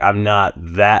basic. Like, I'm not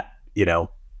that,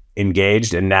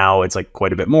 engaged. And now it's like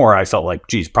quite a bit more. I felt like,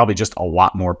 geez, probably just a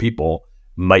lot more people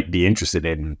might be interested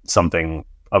in something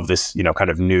of this, kind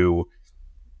of new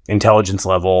intelligence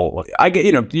level. I get,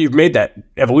 you've made that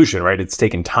evolution, right? It's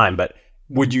taken time, but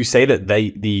would you say that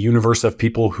the universe of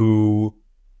people who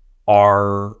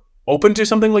are open to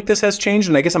something like this has changed?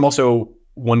 And I guess I'm also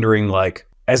wondering, like,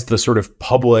 as the sort of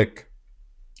public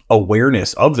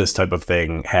awareness of this type of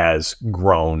thing has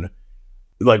grown,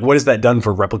 like, what has that done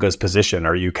for Replika's position?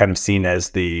 Are you kind of seen as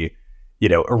the,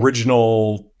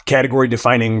 original category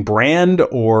defining brand,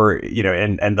 or,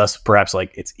 and thus perhaps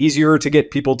like it's easier to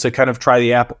get people to kind of try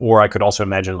the app? Or I could also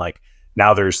imagine, like,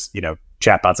 now there's,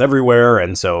 chatbots everywhere.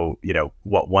 And so,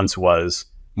 what once was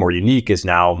more unique is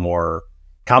now more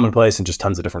commonplace and just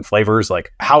tons of different flavors.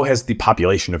 Like, how has the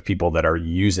population of people that are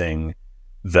using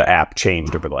the app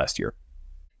changed over the last year?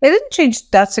 It didn't change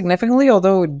that significantly,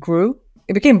 although it grew.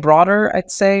 It became broader, I'd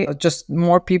say, just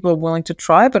more people willing to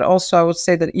try. But also I would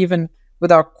say that even with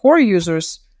our core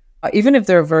users, even if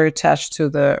they're very attached to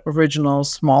the original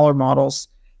smaller models,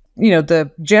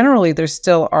 generally they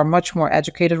still are much more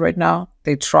educated right now.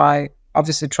 They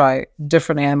obviously try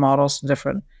different AI models,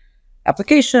 different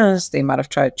applications. They might have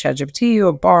tried ChatGPT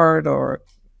or Bard or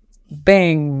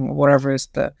Bing, whatever is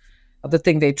the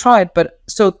thing they tried. But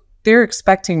so they're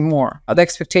expecting more. The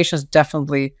expectations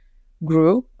definitely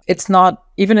grew. It's not,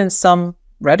 even in some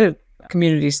Reddit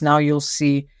communities now, you'll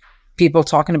see people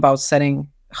talking about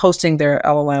hosting their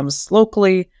LLMs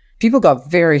locally. People got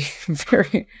very,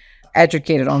 very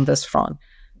educated on this front.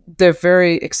 They're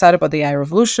very excited about the AI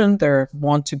revolution. They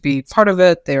want to be part of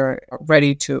it. They're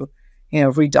ready to,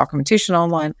 read documentation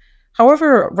online.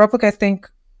 However, Replika, I think,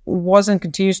 was and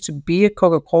continues to be a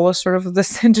Coca-Cola sort of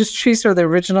this industry, sort of the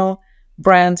original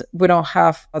brand. We don't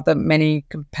have that many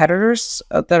competitors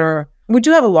we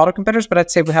do have a lot of competitors, but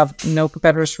I'd say we have no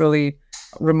competitors really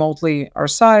remotely our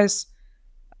size.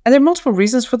 And there are multiple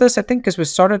reasons for this, I think, because we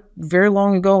started very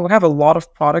long ago. We have a lot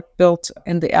of product built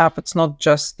in the app. It's not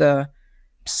just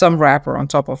some wrapper on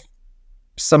top of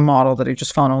some model that you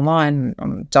just found online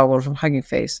and downloaded from Hugging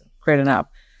Face, create an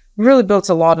app. We really built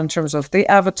a lot in terms of the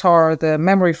avatar, the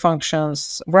memory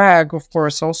functions, RAG, of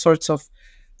course, all sorts of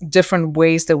different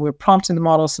ways that we're prompting the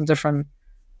models in different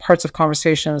parts of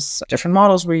conversations, different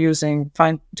models we're using,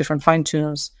 different fine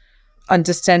tunes,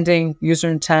 understanding user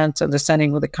intent,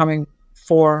 understanding what they're coming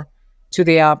for to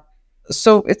the app.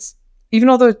 So it's, even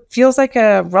though it feels like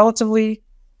a relatively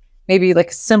maybe like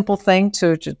a simple thing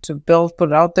to build, put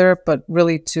it out there, but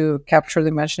really to capture the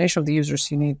imagination of the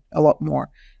users, you need a lot more.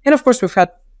 And of course, we've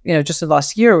had, just in the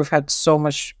last year, we've had so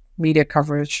much media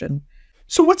coverage. And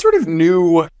so what sort of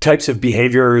new types of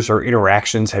behaviors or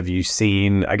interactions have you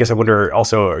seen? I guess I wonder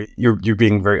also, you're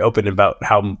being very open about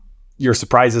how your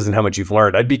surprises and how much you've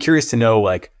learned. I'd be curious to know,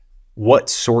 like, what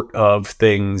sort of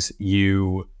things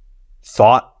you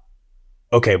thought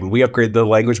okay, when we upgrade the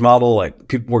language model, like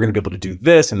we're going to be able to do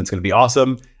this and it's going to be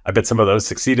awesome. I bet some of those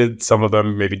succeeded. Some of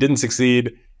them maybe didn't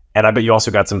succeed. And I bet you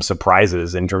also got some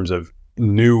surprises in terms of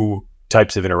new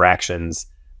types of interactions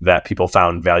that people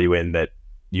found value in that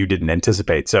you didn't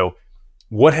anticipate. So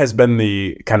what has been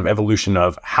the kind of evolution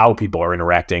of how people are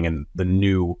interacting and the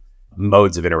new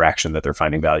modes of interaction that they're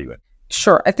finding value in?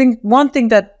 Sure. I think one thing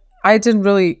that I didn't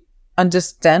really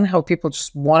understand how people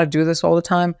just want to do this all the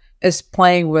time is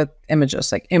playing with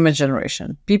images, like image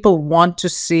generation. People want to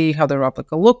see how the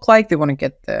replica look like. They want to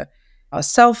get the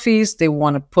selfies. They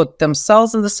want to put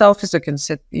themselves in the selfies. So they can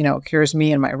sit, here's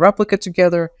me and my replica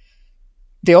together.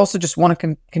 They also just want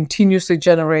to continuously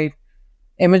generate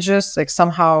images. Like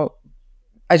somehow,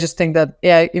 I just think that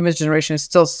AI image generation is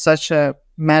still such a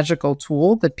magical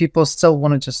tool that people still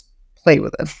want to just play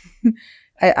with it.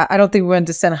 I don't think we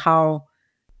understand how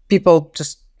people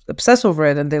just obsess over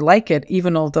it and they like it,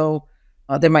 even although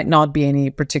there might not be any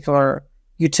particular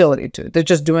utility to it. They're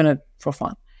just doing it for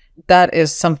fun. That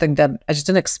is something that I just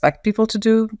didn't expect people to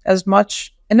do as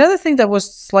much. Another thing that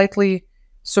was slightly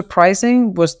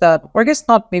surprising was that, or I guess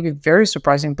not maybe very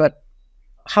surprising, but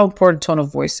how important tone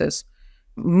of voice is.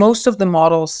 Most of the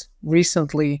models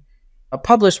recently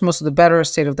published, most of the better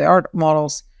state-of-the-art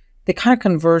models, they kind of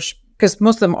converge, because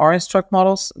most of them are instruct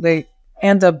models. They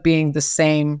end up being the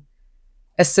same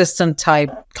assistant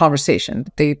type conversation.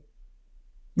 They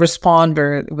respond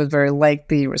with very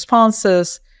lengthy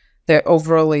responses. They're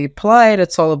overly polite.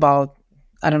 It's all about,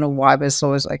 I don't know why, but it's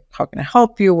always like, how can I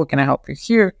help you? What can I help you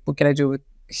here? What can I do with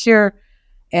here?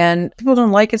 And people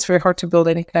don't like it. It's very hard to build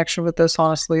any connection with this,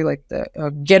 honestly. Like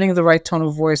getting the right tone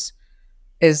of voice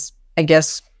is, I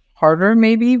guess, harder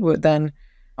maybe than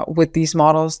with these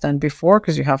models than before,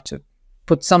 because you have to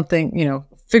put something,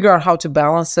 figure out how to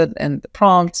balance it and the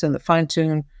prompts and the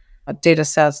fine-tune data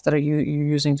sets that you're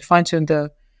using to fine-tune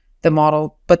the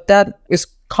model. But that is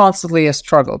constantly a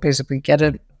struggle, basically.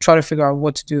 Try to figure out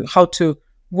what to do, how to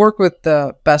work with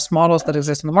the best models that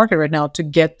exist in the market right now to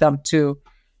get them to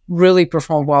really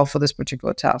perform well for this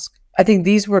particular task. I think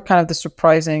these were kind of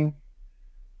the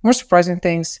more surprising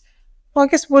things. Well, I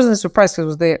guess it wasn't a surprise because it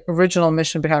was the original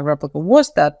mission behind Replika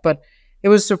was that, but it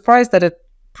was a surprise that it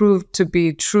proved to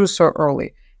be true so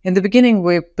early. In the beginning,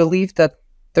 we believed that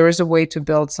there is a way to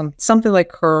build something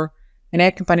like her, an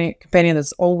AI companion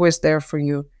that's always there for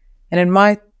you. And in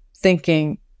my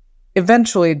thinking,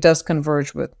 eventually it does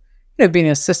converge with being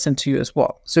an assistant to you as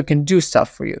well, so it can do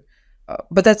stuff for you.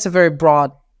 But that's a very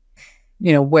broad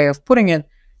way of putting it.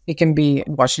 It can be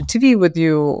watching TV with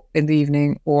you in the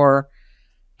evening or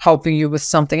helping you with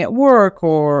something at work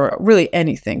or really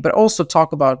anything, but also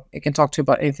it can talk to you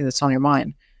about anything that's on your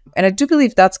mind. And I do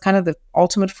believe that's kind of the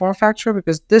ultimate form factor,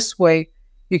 because this way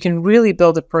you can really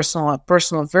build a personal,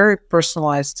 very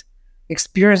personalized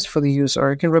experience for the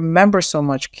user. You can remember so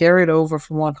much, carry it over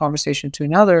from one conversation to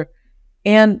another,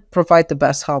 and provide the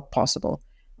best help possible.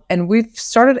 And we've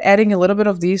started adding a little bit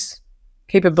of these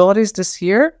capabilities this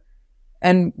year,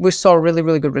 and we saw really,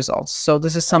 really good results. So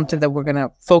this is something that we're going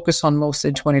to focus on most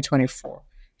in 2024.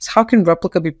 Is how can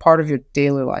Replika be part of your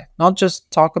daily life? Not just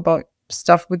talk about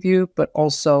stuff with you, but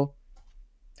also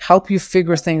help you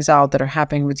figure things out that are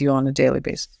happening with you on a daily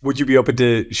basis. Would you be open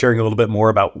to sharing a little bit more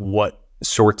about what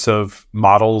sorts of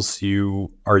models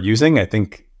you are using? I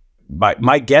think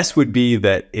my guess would be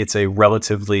that it's a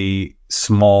relatively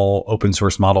small open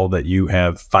source model that you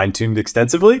have fine-tuned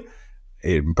extensively,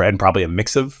 and probably a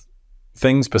mix of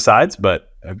things besides,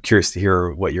 but I'm curious to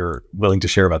hear what you're willing to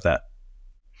share about that.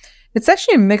 It's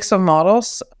actually a mix of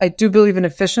models. I do believe in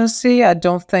efficiency. I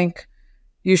don't think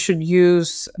you should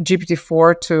use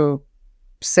GPT-4 to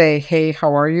say, hey,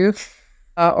 how are you?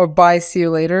 Or bye, see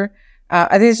you later.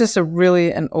 I think it's just an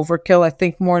overkill. I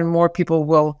think more and more people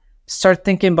will start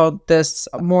thinking about this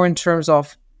more in terms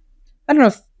of, I don't know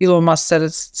if Elon Musk said it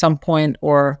at some point,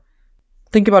 or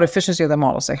think about efficiency of the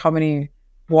models. Like how many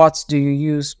watts do you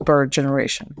use per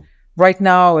generation? Right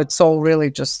now, it's all really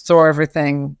just throw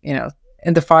everything,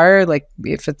 in the fire. Like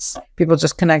if it's people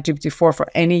just connect GPT-4 for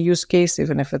any use case,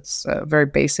 even if it's a very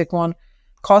basic one.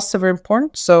 Costs are very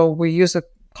important. So we use a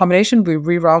combination. We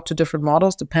reroute to different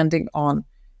models depending on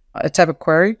a type of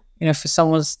query. If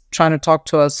someone's trying to talk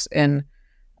to us in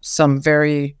some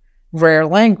very rare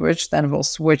language, then we'll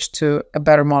switch to a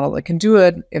better model that can do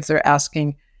it. If they're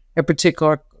asking a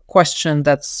particular question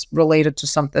that's related to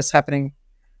something that's happening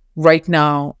right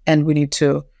now and we need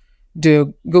to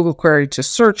do Google query to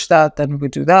search that, then we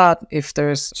do that. If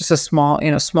there's just a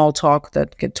small talk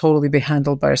that can totally be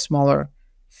handled by a smaller,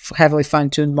 heavily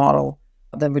fine-tuned model,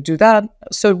 then we do that.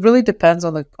 So it really depends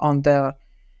on the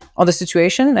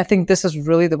situation. I think this is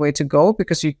really the way to go,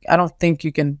 because I don't think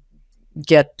you can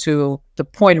get to the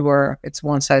point where it's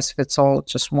one size fits all,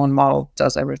 just one model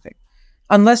does everything.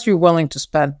 Unless you're willing to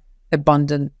spend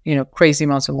abundant, crazy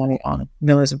amounts of money on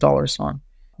millions of dollars on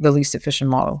the least efficient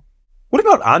model. What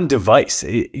about on device?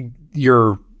 I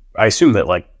assume that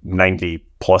like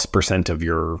 90+% of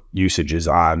your usage is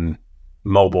on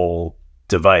mobile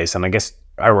device. And I guess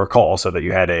I recall also that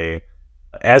you had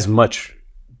as much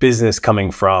business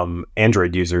coming from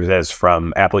Android users as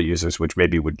from Apple users, which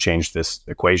maybe would change this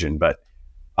equation. But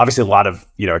obviously a lot of,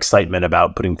 excitement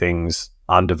about putting things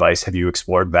on device. Have you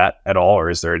explored that at all? Or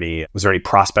was there any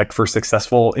prospect for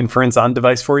successful inference on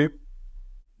device for you?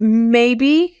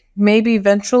 Maybe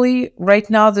eventually. Right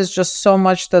now, there's just so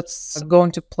much that's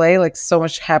going to play, like so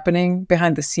much happening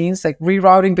behind the scenes, like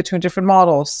rerouting between different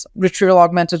models, retrieval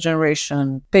augmented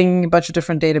generation, pinging a bunch of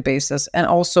different databases, and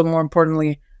also more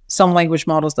importantly, some language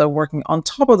models that are working on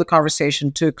top of the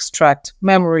conversation to extract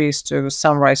memories, to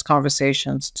summarize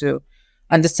conversations, to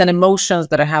understand emotions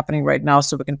that are happening right now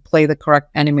so we can play the correct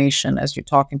animation as you're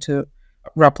talking to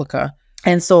Replika,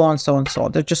 and so on, so on, so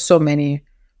on. There's just so many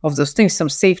of those things, some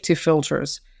safety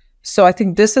filters. So I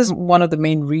think this is one of the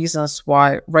main reasons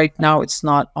why right now it's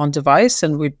not on device,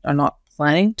 and we are not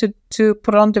planning to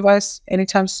put it on device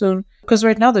anytime soon, because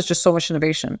right now there's just so much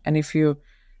innovation. And if you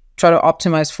try to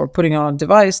optimize for putting it on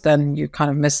device, then you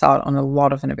kind of miss out on a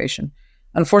lot of innovation.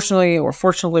 Unfortunately, or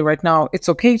fortunately, right now, it's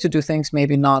okay to do things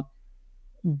maybe not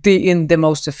in the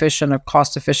most efficient or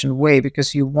cost-efficient way,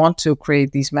 because you want to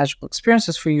create these magical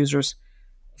experiences for users,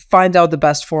 find out the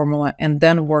best formula, and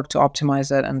then work to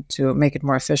optimize it and to make it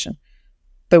more efficient.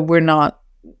 But we're not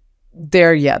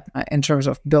there yet in terms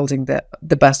of building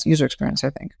the best user experience,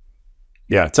 I think.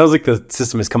 Yeah, it sounds like the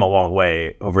system has come a long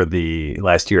way over the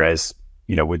last year, as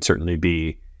would certainly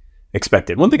be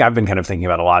expected. One thing I've been kind of thinking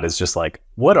about a lot is just like,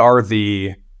 what are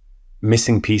the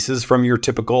missing pieces from your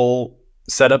typical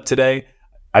setup today?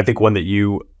 I think one that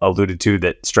you alluded to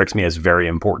that strikes me as very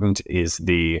important is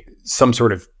some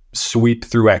sort of sweep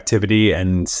through activity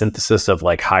and synthesis of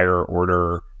like higher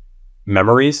order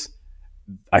memories.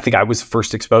 I think I was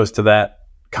first exposed to that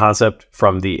concept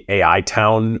from the AI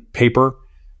Town paper.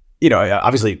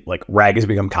 Obviously like RAG has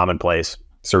become commonplace.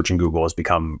 Search in Google has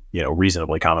become,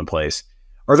 reasonably commonplace.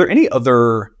 Are there any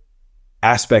other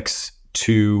aspects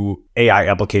to AI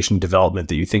application development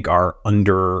that you think are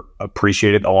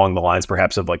underappreciated along the lines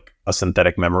perhaps of like a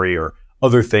synthetic memory, or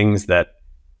other things that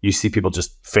you see people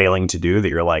just failing to do that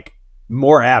you're like,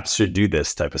 more apps should do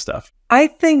this type of stuff? I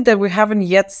think that we haven't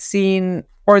yet seen,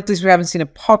 or at least we haven't seen a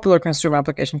popular consumer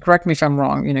application. Correct me if I'm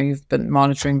wrong. You've been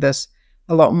monitoring this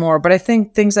a lot more, but I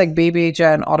think things like Baby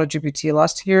AI and AutoGPT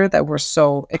last year that were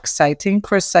so exciting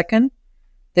for a second,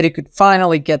 that you could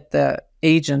finally get the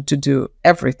agent to do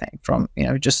everything from,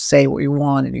 just say what you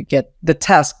want and you get the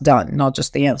task done, not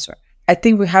just the answer. I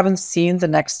think we haven't seen the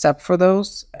next step for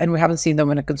those, and we haven't seen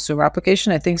them in a consumer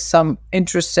application. I think some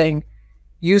interesting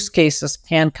use cases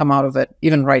can come out of it,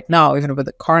 even right now, even with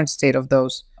the current state of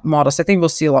those models. I think we'll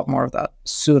see a lot more of that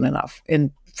soon enough.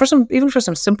 And for some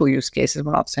simple use cases,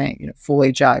 we're not saying, full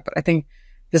AGI, but I think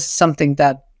this is something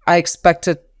that I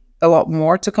expected a lot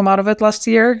more to come out of it last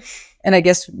year. And I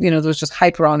guess, there was just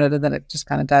hype around it, and then it just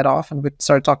kind of died off, and we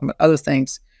started talking about other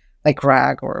things like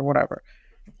RAG or whatever.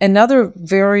 Another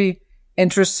very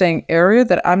interesting area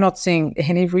that I'm not seeing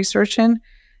any research in,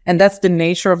 and that's the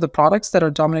nature of the products that are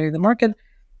dominating the market,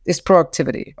 is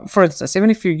proactivity. For instance,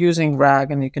 even if you're using RAG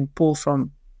and you can pull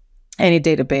from any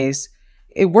database,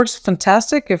 it works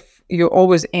fantastic if you're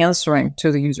always answering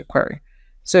to the user query.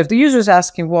 So if the user is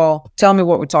asking, well, tell me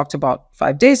what we talked about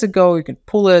 5 days ago, you can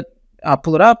pull it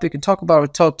up, you can talk about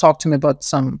it, talk to me about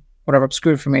some whatever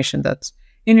obscure information that's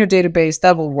in your database.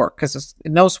 That will work because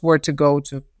it knows where to go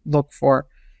to look for,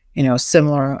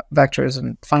 similar vectors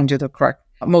and find you the correct,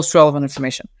 most relevant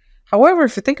information. However,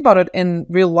 if you think about it in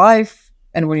real life,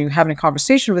 and when you're having a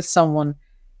conversation with someone,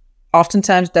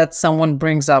 oftentimes that someone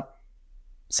brings up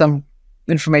some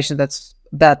information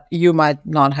that you might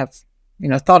not have,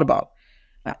 thought about.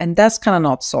 And that's kind of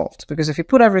not solved, because if you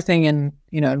put everything in,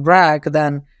 in RAG,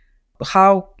 then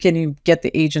how can you get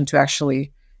the agent to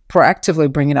actually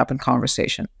proactively bring it up in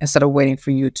conversation instead of waiting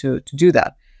for you to do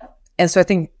that? And so I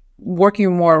think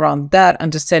working more around that,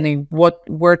 understanding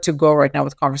where to go right now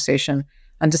with conversation,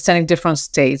 understanding different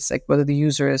states, like whether the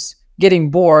user is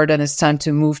getting bored and it's time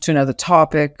to move to another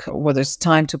topic, whether it's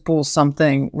time to pull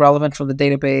something relevant from the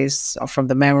database or from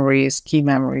the memories, key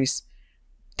memories.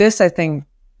 This, I think,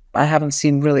 I haven't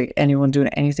seen really anyone doing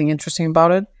anything interesting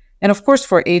about it. And of course,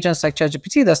 for agents like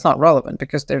ChatGPT, that's not relevant,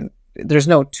 because there's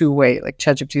no two-way. Like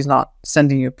ChatGPT is not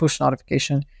sending you a push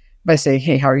notification by saying,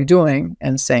 hey, how are you doing?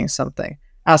 And saying something,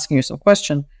 asking you some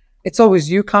question. It's always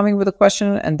you coming with a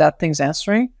question and that thing's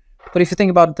answering. But if you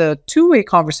think about the two-way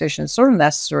conversation, it's sort of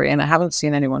necessary, and I haven't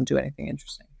seen anyone do anything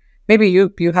interesting. Maybe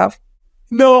you have?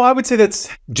 No, I would say that's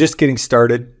just getting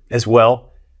started as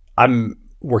well. I'm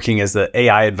working as the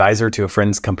AI advisor to a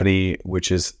friend's company,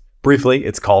 which is briefly,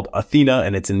 it's called Athena,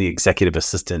 and it's in the executive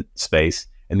assistant space.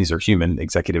 And these are human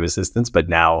executive assistants, but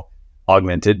now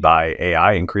augmented by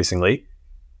AI increasingly.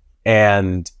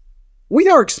 And we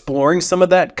are exploring some of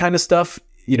that kind of stuff,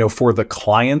 for the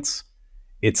clients.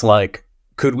 It's like,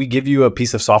 could we give you a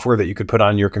piece of software that you could put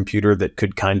on your computer that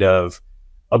could kind of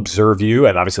observe you?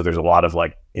 And obviously there's a lot of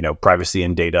privacy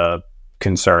and data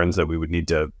concerns that we would need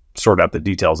to sort out the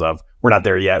details of. We're not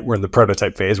there yet. We're in the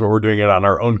prototype phase where we're doing it on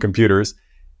our own computers,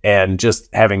 and just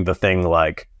having the thing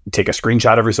take a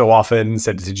screenshot every so often,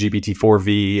 send it to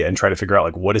GPT-4V and try to figure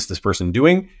out what is this person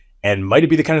doing? And might it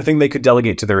be the kind of thing they could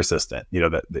delegate to their assistant?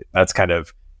 That's kind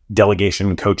of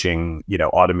delegation coaching,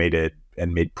 automated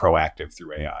and made proactive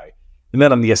through AI. And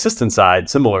then on the assistant side,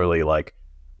 similarly,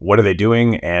 what are they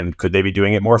doing, and could they be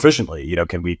doing it more efficiently?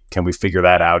 Can we figure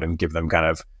that out and give them kind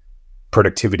of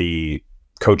productivity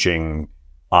coaching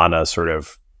on a sort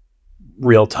of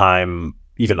real time,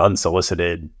 even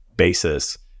unsolicited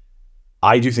basis?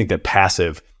 I do think that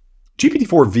passive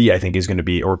GPT-4V, I think, is going to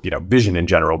be, or vision in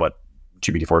general, but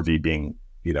GPT-4V being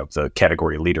the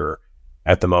category leader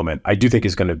at the moment, I do think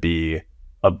is going to be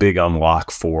a big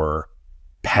unlock for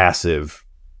passive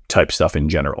type stuff in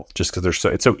general, just because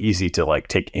it's so easy to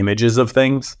take images of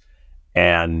things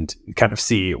and kind of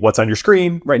see what's on your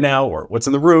screen right now or what's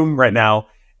in the room right now.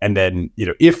 And then,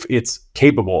 if it's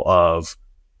capable of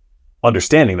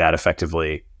understanding that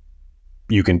effectively,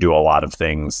 you can do a lot of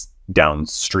things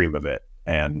downstream of it.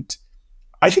 And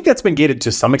I think that's been gated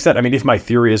to some extent. I mean, if my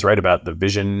theory is right about the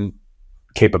vision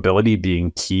capability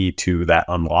being key to that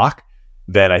unlock,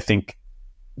 then I think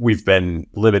we've been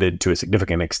limited to a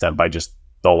significant extent by just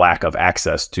the lack of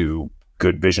access to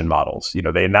good vision models.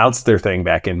 They announced their thing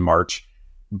back in March,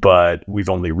 but we've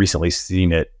only recently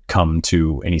seen it come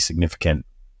to any significant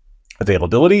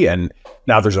availability. And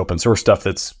now there's open source stuff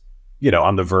that's,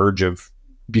 on the verge of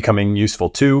becoming useful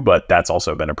too, but that's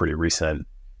also been a pretty recent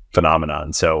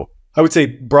phenomenon. So I would say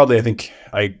broadly, I think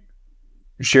I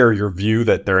share your view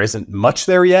that there isn't much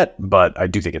there yet, but I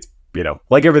do think it's,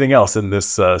 like everything else in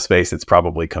this space, it's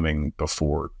probably coming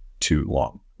before too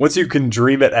long. Once you can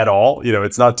dream it at all,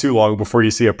 it's not too long before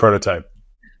you see a prototype.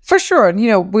 For sure.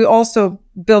 And, we also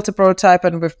built a prototype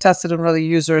and we've tested on other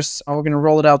users. We're going to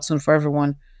roll it out soon for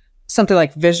everyone. Something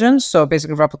like vision. So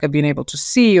basically Replika being able to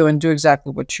see you and do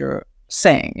exactly what you're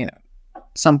saying, at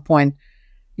some point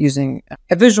using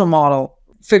a visual model,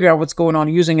 figure out what's going on,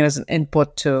 using it as an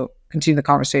input to continue the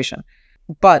conversation.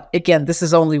 But again, this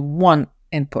is only one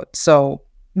input. So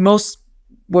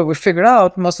what we figured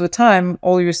out most of the time,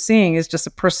 all you're seeing is just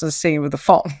a person sitting with the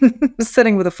phone,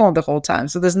 sitting with the phone the whole time.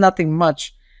 So there's nothing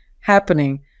much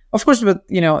happening. Of course, with,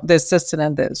 the assistant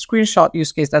and the screenshot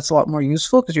use case, that's a lot more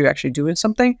useful because you're actually doing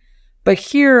something. But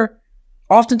here,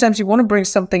 oftentimes you want to bring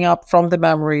something up from the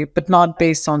memory, but not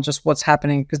based on just what's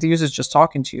happening because the user's just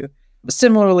talking to you. But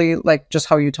similarly, just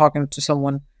how you're talking to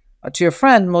someone, to your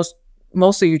friend,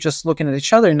 mostly you're just looking at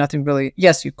each other, nothing really.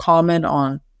 Yes, you comment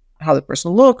on how the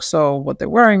person looks or what they're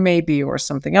wearing maybe, or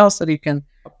something else that you can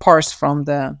parse from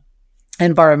the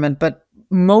environment. But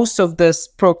most of this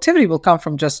proactivity will come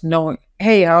from just knowing,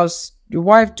 hey, how's your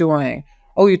wife doing?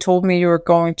 Oh, you told me you were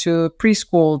going to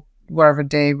preschool whatever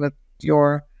day with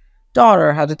your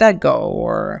daughter. How did that go?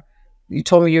 Or you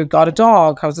told me you got a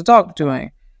dog. How's the dog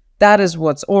doing? That is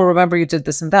or remember you did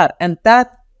this and that. And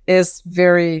that is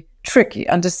very tricky,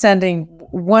 understanding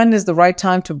when is the right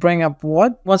time to bring up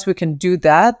what. Once we can do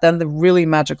that, then the really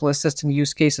magical assistant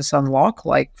use cases unlock.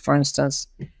 Like, for instance,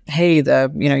 hey,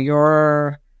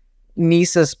 your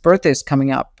niece's birthday is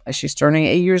coming up. She's turning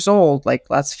 8 years old.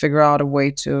 Let's figure out a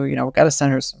way to, we got to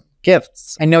send her some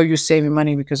gifts. I know you're saving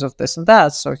money because of this and that.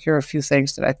 So here are a few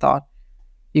things that I thought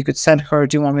you could send her.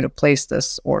 Do you want me to place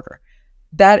this order?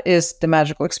 That is the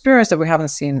magical experience that we haven't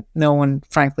seen no one,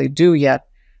 frankly, do yet.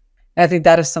 And I think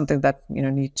that is something that,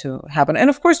 need to happen. And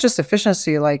of course, just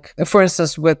efficiency, for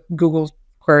instance, with Google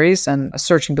queries and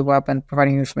searching the web and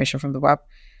providing information from the web.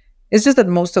 It's just that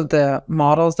most of the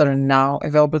models that are now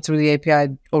available through the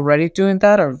API already doing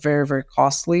that are very, very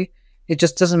costly. It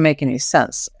just doesn't make any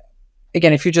sense.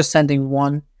 Again, if you're just sending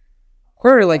one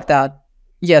query like that,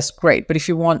 yes, great. But if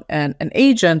you want an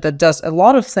agent that does a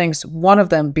lot of things, one of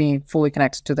them being fully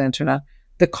connected to the internet,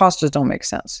 the costs just don't make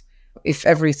sense. If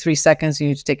every 3 seconds you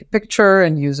need to take a picture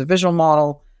and use a visual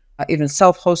model, even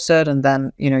self-hosted, and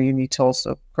then you need to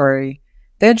also query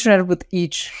the internet with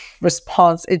each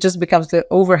response, it just becomes, the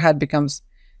overhead becomes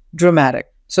dramatic.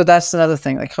 So that's another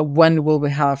thing. Like, when will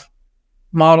we have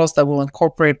models that will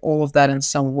incorporate all of that in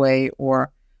some way,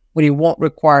 or when you won't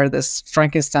require this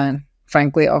Frankenstein,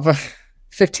 frankly, of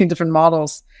 15 different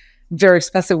models, very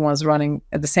expensive ones running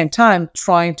at the same time,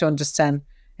 trying to understand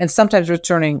and sometimes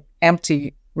returning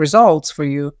empty results for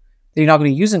you that you're not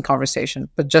going to use in conversation,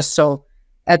 but just so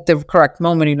at the correct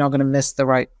moment, you're not going to miss the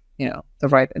right, the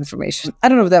right information. I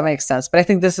don't know if that makes sense, but I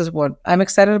think this is what I'm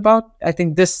excited about. I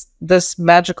think this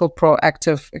magical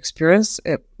proactive experience,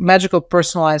 magical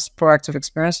personalized proactive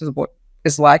experience is what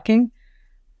is lacking,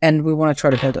 and we want to try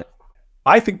to build it.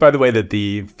 I think, by the way, that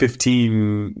the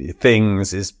 15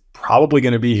 things is probably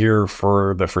going to be here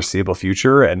for the foreseeable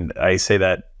future. And I say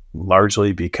that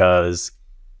largely because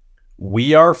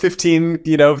we are 15,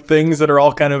 things that are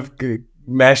all kind of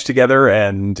mashed together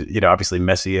and, obviously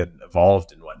messy and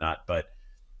evolved and whatnot. But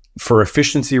for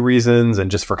efficiency reasons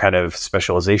and just for kind of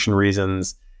specialization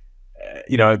reasons,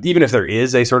 even if there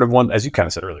is a sort of one, as you kind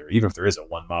of said earlier, even if there is a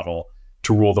one model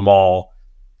to rule them all,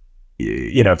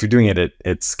 if you're doing it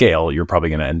at scale, you're probably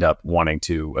going to end up wanting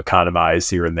to economize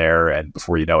here and there. And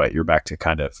before you know it, you're back to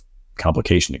kind of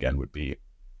complication again, would be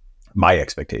my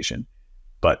expectation.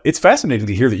 But it's fascinating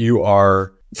to hear that you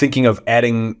are thinking of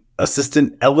adding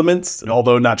assistant elements,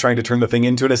 although not trying to turn the thing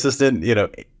into an assistant,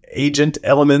 agent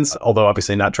elements, although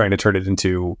obviously not trying to turn it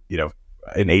into,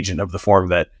 an agent of the form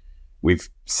that we've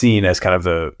seen as kind of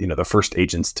the, the first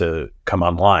agents to come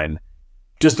online.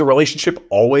 Does the relationship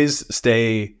always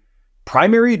stay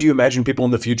primary? Do you imagine people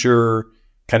in the future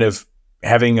kind of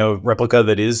having a replica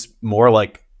that is more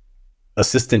like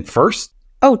assistant first?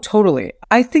 Oh, totally.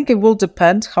 I think it will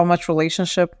depend how much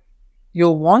relationship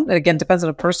you'll want. It again depends on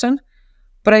the person.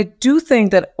 But I do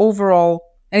think that overall,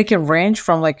 and it can range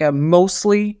from like a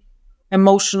mostly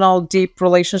emotional, deep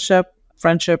relationship,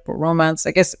 friendship or romance.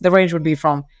 I guess the range would be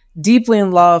from deeply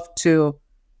in love to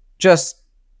just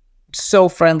so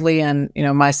friendly and,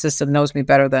 my assistant knows me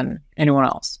better than anyone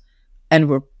else. And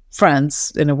we're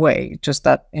friends in a way, just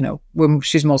that,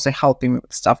 she's mostly helping me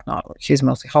with stuff, not she's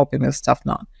mostly helping me with stuff,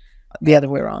 not the other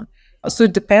way around. So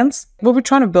it depends. What we're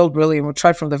trying to build really, and we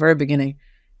tried from the very beginning,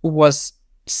 was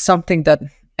something that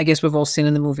I guess we've all seen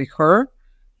in the movie Her.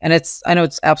 And I know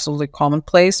it's absolutely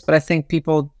commonplace, but I think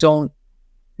people don't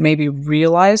maybe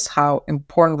realize how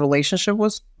important relationship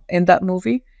was in that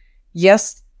movie.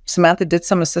 Yes, Samantha did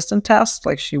some assistant tasks,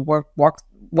 like she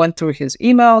went through his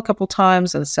email a couple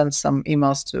times and sent some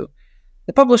emails to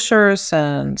the publishers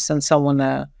and sent someone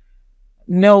a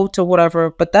note or whatever.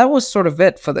 But that was sort of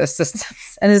it for the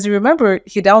assistants. And as you remember,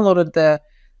 he downloaded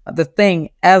the thing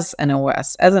as an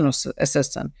OS, as an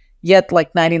assistant. Yet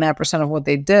like 99% of what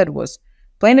they did was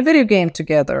playing a video game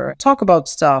together, talk about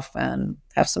stuff and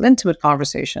have some intimate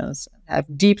conversations, have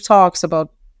deep talks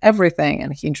about everything.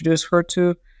 And he introduced her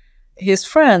to his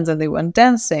friends and they went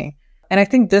dancing. And I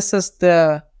think this is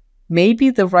maybe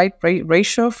the right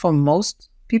ratio for most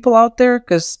people out there,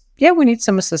 because we need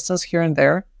some assistance here and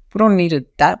there. We don't need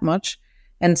it that much.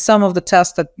 And some of the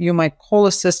tasks that you might call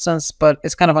assistants, but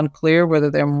it's kind of unclear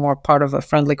whether they're more part of a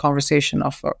friendly conversation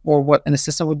or what an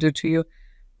assistant would do to you.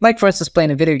 Like, for instance,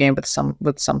 playing a video game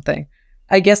with something.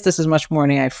 I guess this is much more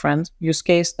an AI friend use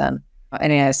case than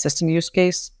an AI assistant use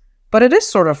case. But it is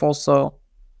sort of also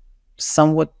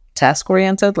somewhat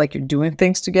task-oriented, like you're doing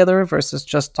things together versus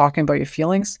just talking about your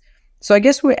feelings. So I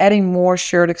guess we're adding more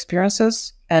shared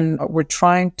experiences, and we're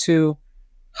trying to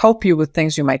help you with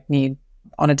things you might need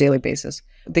on a daily basis.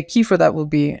 The key for that will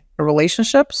be a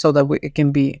relationship so that it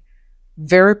can be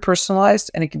very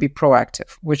personalized and it can be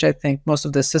proactive, which I think most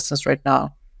of the assistants right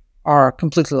now are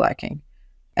completely lacking.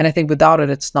 And I think without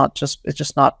it,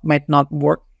 might not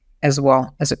work as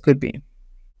well as it could be.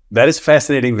 That is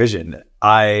fascinating vision.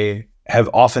 I have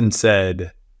often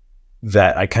said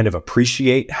that I kind of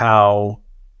appreciate how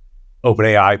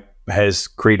OpenAI has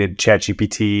created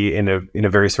ChatGPT in a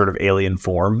very sort of alien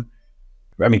form.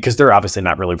 I mean, because they're obviously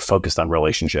not really focused on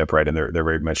relationship, right? And they're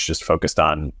very much just focused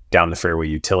on down the fairway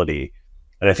utility.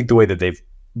 And I think the way that they've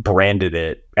branded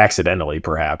it, accidentally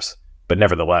perhaps, but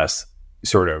nevertheless,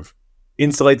 sort of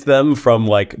insulates them from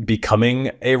like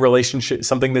becoming a relationship,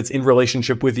 something that's in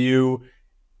relationship with you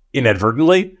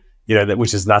inadvertently,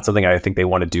 which is not something I think they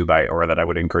want to do or that I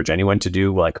would encourage anyone to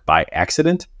do like by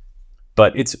accident.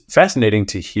 But it's fascinating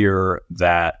to hear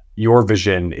that your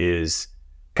vision is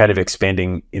kind of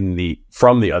expanding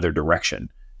from the other direction,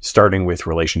 starting with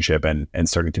relationship and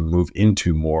starting to move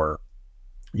into more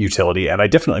utility. And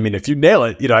if you nail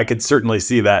it, I could certainly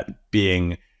see that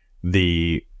being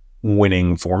the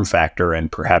winning form factor and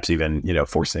perhaps even,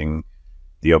 forcing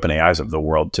the OpenAIs of the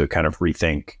world to kind of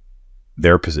rethink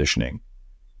their positioning.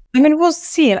 I mean, we'll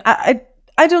see. And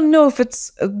I I don't know if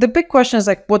it's the big question is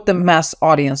like what the mass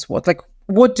audience wants. Like,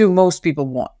 what do most people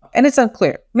want? And it's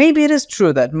unclear. Maybe it is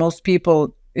true that most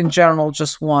people in general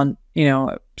just want,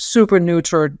 a super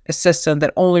neutral assistant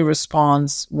that only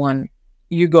responds when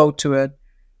you go to it,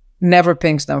 never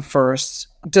pings them first,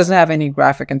 doesn't have any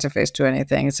graphic interface to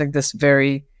anything. It's like this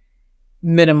very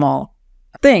minimal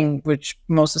thing, which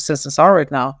most assistants are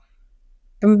right now.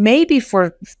 And maybe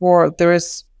for there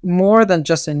is more than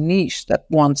just a niche that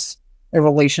wants a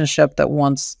relationship, that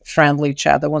wants friendly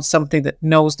chat, that wants something that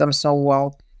knows them so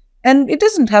well. And it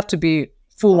doesn't have to be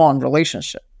full-on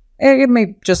relationship. It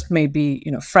may be,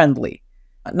 friendly.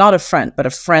 Not a friend, but a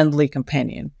friendly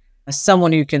companion.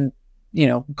 Someone you can,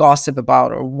 gossip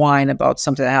about or whine about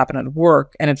something that happened at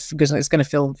work, and it's going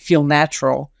to feel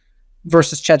natural,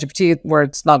 versus ChatGPT, where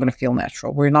it's not going to feel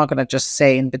natural. Where you're not going to just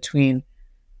say in between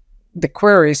the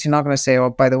queries, you're not going to say,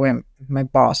 "Oh, by the way, my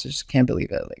boss, I just can't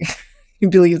believe it. Like, you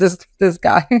believe this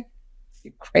guy?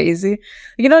 You're crazy."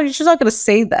 You're just not going to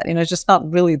say that. It's just not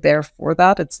really there for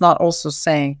that. It's not also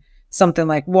saying something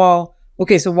like, "Well,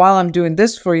 okay, so while I'm doing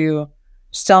this for you,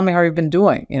 just tell me how you've been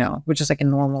doing." Which is like a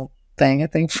normal thing, I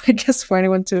think, I guess, for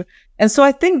anyone to. And so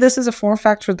I think this is a form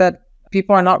factor that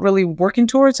people are not really working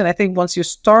towards. And I think once you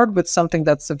start with something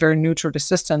that's a very neutral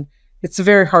assistant, it's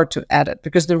very hard to edit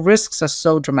because the risks are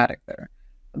so dramatic there.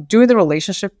 Doing the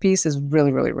relationship piece is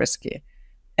really, really risky.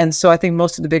 And so I think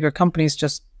most of the bigger companies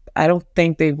I don't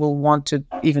think they will want to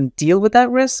even deal with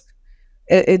that risk.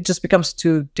 It just becomes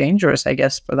too dangerous, I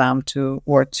guess, for them too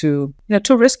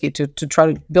risky to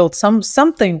try to build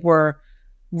something where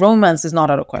romance is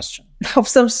not out of question of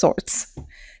some sorts,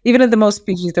 even in the most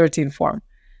PG-13 form.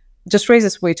 Just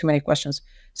raises way too many questions.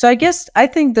 So I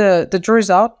think the jury's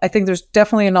out. I think there's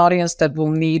definitely an audience that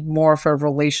will need more of a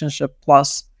relationship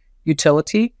plus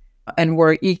utility, and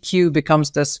where EQ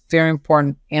becomes this very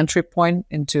important entry point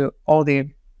into all the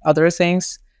other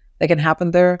things that can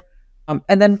happen there.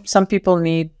 And then some people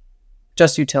need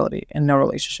just utility and no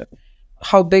relationship.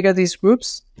 How big are these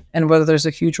groups and whether there's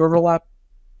a huge overlap?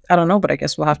 I don't know, but I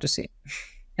guess we'll have to see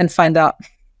and find out.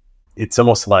 It's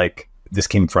almost like this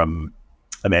came from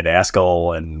Amanda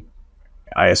Askell, and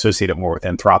I associate it more with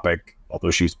Anthropic,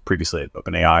 although she's previously at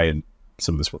OpenAI and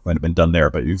some of this work might have been done there.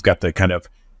 But you've got the kind of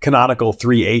canonical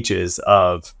 3 H's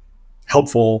of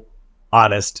helpful,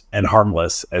 honest, and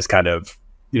harmless as kind of,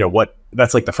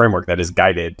 that's like the framework that has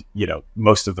guided,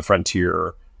 most of the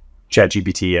frontier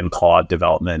ChatGPT and Claude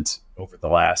development over the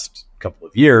last couple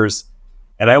of years.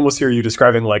 And I almost hear you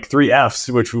describing like 3 F's,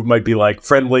 which might be like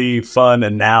friendly, fun,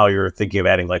 and now you're thinking of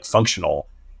adding like functional.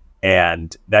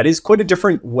 And that is quite a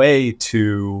different way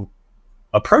to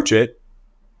approach it.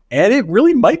 And it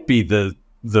really might be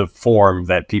the form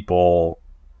that people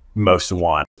most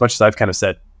want. As much as I've kind of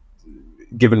said,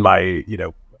 given my,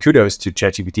 kudos to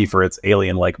ChatGPT for its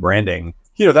alien-like branding,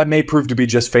 that may prove to be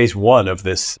just phase 1 of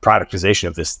this productization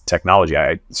of this technology.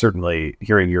 I certainly,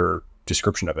 hearing your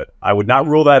description of it, I would not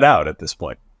rule that out at this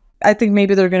point. I think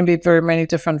maybe there are going to be very many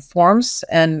different forms.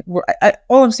 And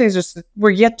all I'm saying is just we're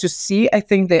yet to see, I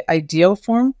think, the ideal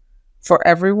form for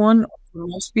everyone, for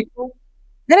most people.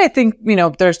 Then I think,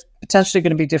 there's potentially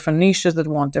going to be different niches that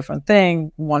want different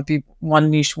things. One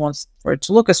niche wants for it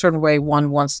to look a certain way. One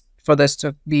wants for this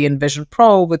to be in Vision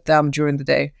Pro with them during the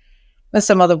day. And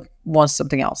some other wants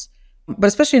something else. But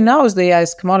especially now as the AI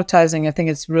is commoditizing, I think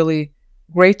it's really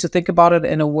great to think about it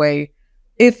in a way.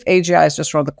 If AGI is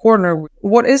just around the corner,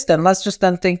 what is then? Let's just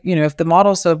then think, if the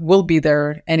models will be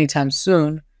there anytime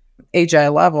soon,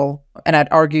 AGI level, and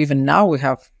I'd argue even now we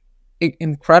have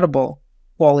incredible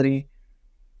quality.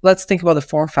 Let's think about the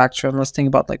form factor and let's think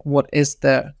about like what is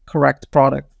the correct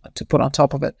product to put on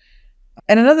top of it.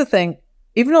 And another thing,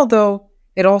 even although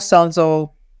it all sounds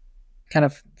all kind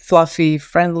of fluffy,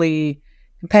 friendly,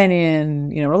 companion,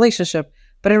 relationship,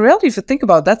 but in reality, if you think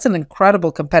about it, that's an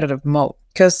incredible competitive moat,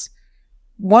 because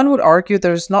one would argue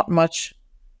there's not much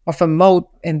of a moat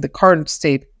in the current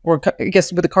state, or I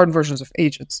guess with the current versions of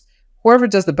agents. Whoever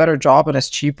does the better job and is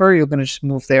cheaper, you're going to just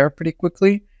move there pretty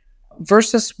quickly.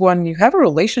 Versus when you have a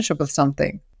relationship with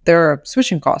something, there are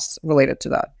switching costs related to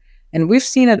that. And we've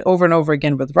seen it over and over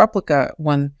again with Replika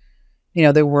when,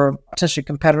 there were potentially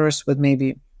competitors with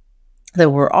maybe they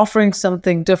were offering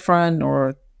something different,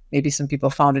 or maybe some people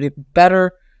found it even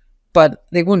better, but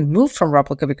they wouldn't move from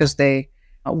Replika because they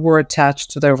were attached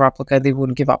to their Replika. They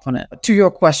wouldn't give up on it. To your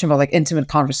question about like intimate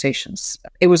conversations,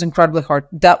 it was incredibly hard.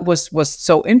 That was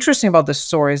so interesting about this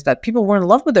story, is that people were in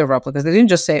love with their Replikas. They didn't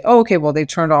just say, "Oh, okay, well, they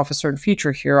turned off a certain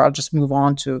feature here. I'll just move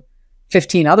on to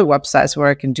 15 other websites where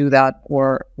I can do that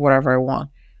or whatever I want."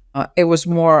 It was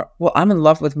more, well, I'm in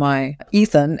love with my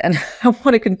Ethan and I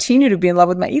want to continue to be in love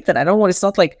with my Ethan. It's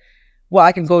not like well,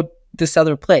 I can go this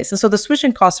other place. And so the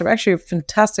switching costs are actually a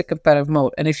fantastic competitive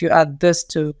moat. And if you add this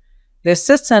to the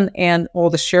assistant and all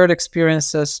the shared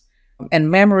experiences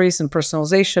and memories and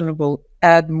personalization will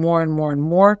add more and more and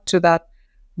more to that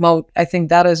moat. I think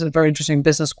that is a very interesting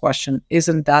business question.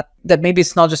 Isn't that maybe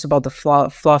it's not just about the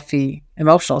fluffy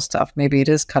emotional stuff. Maybe it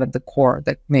is kind of the core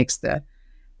that makes the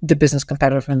business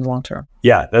competitive in the long term.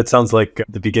 Yeah, that sounds like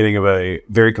the beginning of a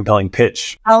very compelling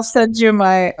pitch. I'll send you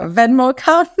my Venmo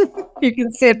account. You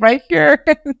can see it right here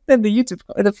in the YouTube,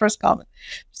 in the first comment.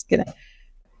 Just kidding.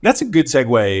 That's a good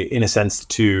segue, in a sense,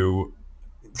 to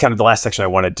kind of the last section I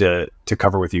wanted to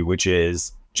cover with you, which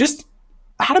is just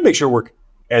how to make sure we're,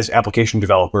 as application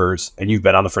developers, and you've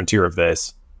been on the frontier of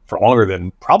this for longer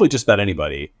than probably just about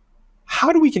anybody,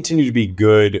 how do we continue to be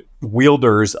good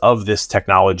wielders of this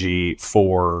technology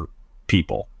for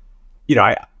people? You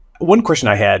know, one question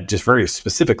I had just very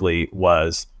specifically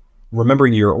was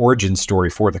remembering your origin story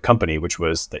for the company, which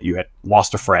was that you had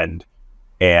lost a friend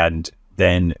and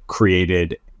then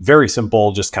created very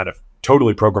simple, just kind of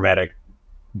totally programmatic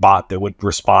bot that would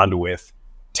respond with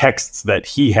texts that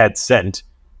he had sent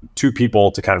to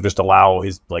people to kind of just allow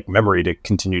his like memory to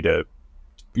continue to,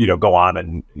 you know, go on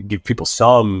and give people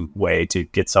some way to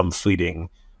get some fleeting,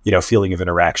 you know, feeling of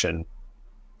interaction.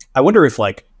 I wonder if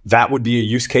like that would be a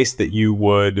use case that you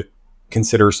would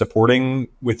consider supporting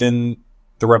within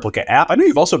the Replika app. I know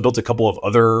you've also built a couple of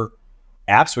other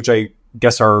apps, which I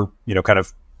guess are, you know, kind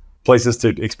of places to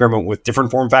experiment with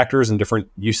different form factors and different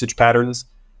usage patterns.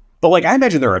 But like, I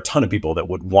imagine there are a ton of people that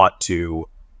would want to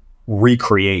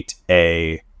recreate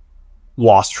a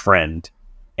lost friend.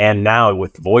 And now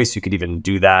with voice, you could even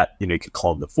do that. You know, you could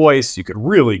clone the voice. You could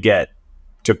really get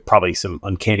to probably some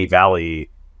uncanny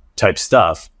valley type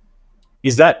stuff.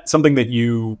 Is that something that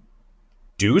you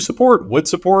do support, would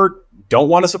support, don't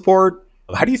want to support?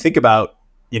 How do you think about,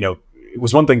 you know, it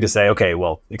was one thing to say, okay,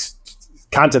 well,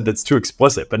 content that's too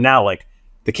explicit, but now like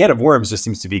the can of worms just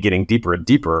seems to be getting deeper and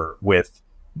deeper with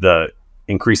the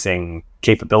increasing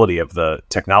capability of the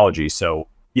technology. So,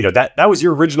 you know, that was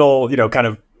your original, you know, kind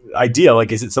of idea.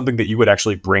 Like, is it something that you would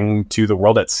actually bring to the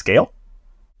world at scale?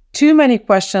 Too many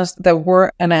questions that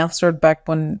were unanswered back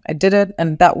when I did it.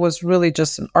 And that was really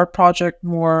just an art project,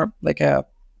 more like a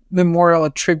memorial, a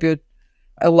tribute,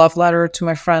 a love letter to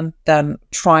my friend, than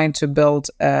trying to build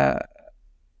a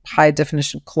high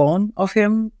definition clone of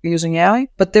him using AI.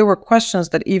 But there were questions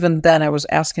that even then I was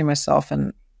asking myself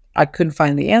and I couldn't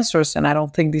find the answers. And I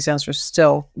don't think these answers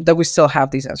we still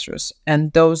have these answers.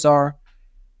 And those are,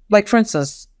 like, for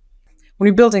instance, when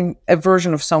you're building a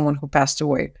version of someone who passed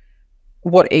away,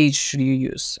 what age should you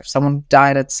use? If someone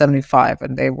died at 75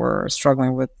 and they were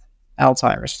struggling with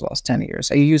Alzheimer's for the last 10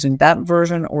 years, are you using that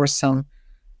version or some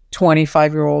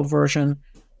 25-year-old version?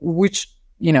 Which,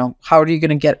 you know, how are you going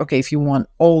to get, okay, if you want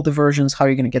all the versions, how are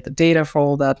you going to get the data for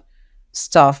all that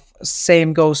stuff?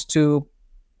 Same goes to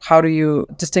how do you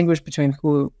distinguish between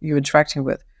who you're interacting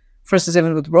with? For instance,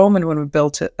 even with Roman, when I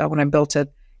built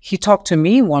it, he talked to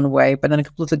me one way, but then a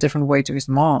completely different way to his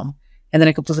mom, and then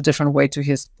a completely different way to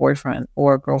his boyfriend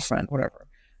or girlfriend, whatever.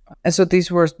 And so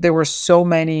there were so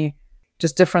many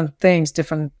just different things,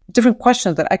 different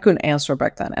questions that I couldn't answer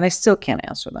back then, and I still can't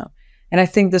answer them. And I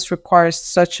think this requires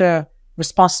such a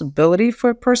responsibility for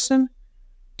a person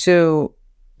to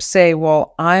say,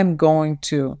 well, I'm going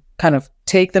to kind of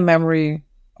take the memory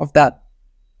of that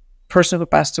person who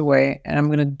passed away, and I'm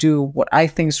going to do what I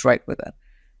think is right with it.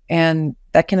 And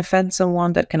that can offend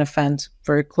someone, that can offend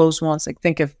very close ones. Like,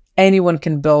 think if anyone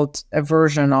can build a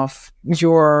version of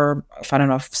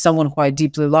someone who I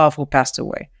deeply love who passed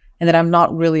away, and that I'm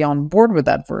not really on board with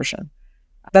that version.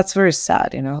 That's very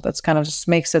sad, you know. That's kind of just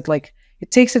makes it like,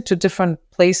 it takes it to different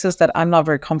places that I'm not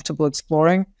very comfortable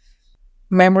exploring.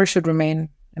 Memory should remain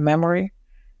a memory.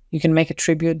 You can make a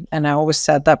tribute. And I always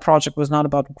said that project was not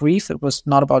about grief. It was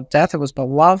not about death. It was about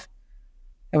love.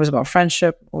 It was about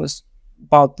friendship. It was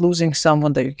about losing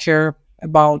someone that you care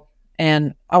about.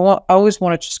 And I always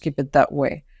want to just keep it that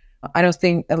way. I don't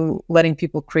think letting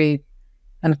people create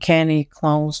uncanny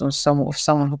clones of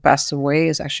someone who passed away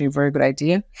is actually a very good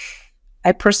idea.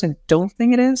 I personally don't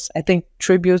think it is. I think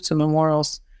tributes and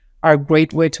memorials are a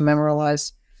great way to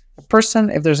memorialize a person.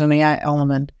 If there's an AI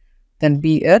element, then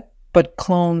be it. But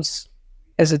clones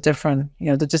is a different,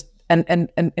 you know,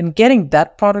 and getting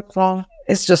that product wrong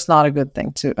is just not a good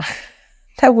thing too.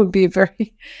 That would be a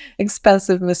very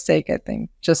expensive mistake, I think,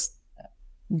 just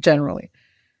generally.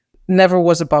 Never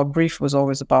was about grief, was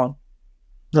always about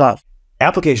love.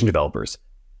 Application developers,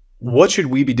 what should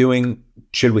we be doing?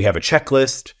 Should we have a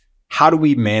checklist? How do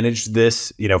we manage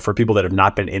this, you know, for people that have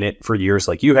not been in it for years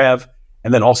like you have?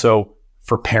 And then also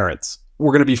for parents,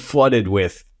 we're going to be flooded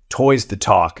with toys that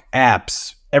talk,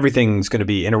 apps, everything's going to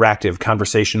be interactive,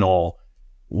 conversational.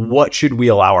 What should we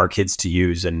allow our kids to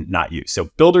use and not use? So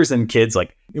builders and kids,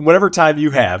 like in whatever time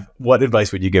you have, what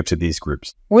advice would you give to these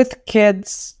groups? With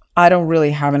kids, I don't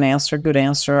really have an answer, good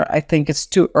answer. I think it's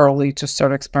too early to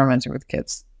start experimenting with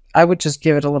kids. I would just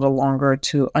give it a little longer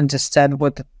to understand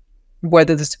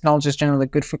whether this technology is generally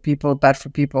good for people, bad for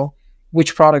people,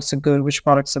 which products are good, which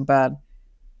products are bad.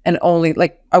 And only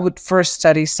I would first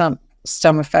study some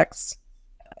effects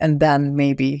and then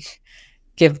maybe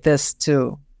give this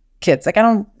to kids.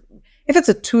 If it's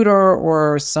a tutor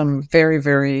or some very,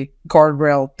 very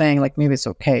guardrail thing, maybe it's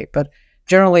okay. But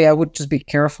generally, I would just be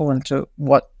careful into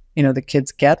what, the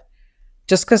kids get.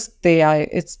 Just because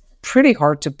it's pretty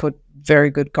hard to put very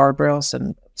good guardrails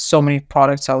and so many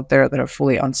products out there that are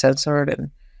fully uncensored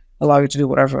and allow you to do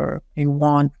whatever you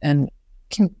want and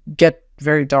can get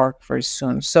very dark very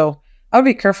soon. So I would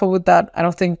be careful with that. I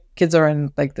don't think kids are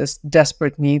in this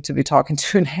desperate need to be talking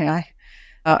to an AI.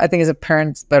 I think as a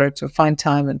parent, it's better to find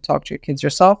time and talk to your kids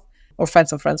yourself or find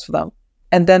some friends for them.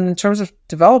 And then in terms of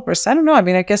developers, I don't know.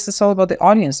 I guess it's all about the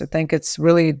audience. I think it's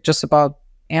really just about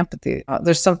empathy.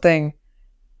 There's something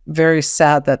very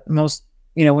sad that most,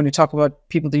 when you talk about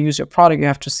people to use your product, you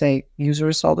have to say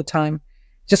users all the time.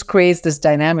 It just creates this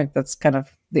dynamic that's kind of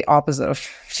the opposite of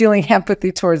feeling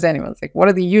empathy towards anyone. It's what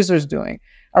are the users doing?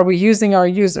 Are we using our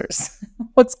users?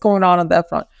 What's going on that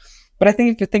front? But I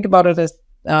think if you think about it as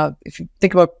if you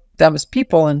think about them as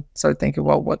people and start thinking,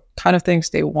 well, what kind of things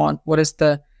they want, what is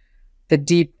the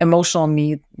deep emotional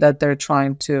need that they're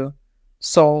trying to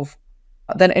solve,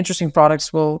 then interesting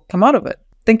products will come out of it.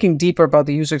 Thinking deeper about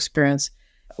the user experience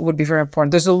would be very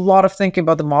important. There's a lot of thinking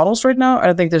about the models right now.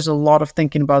 I think there's a lot of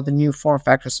thinking about the new form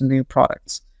factors and new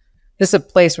products. This is a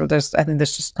place where there's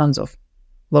just tons of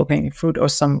low-hanging fruit or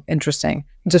some interesting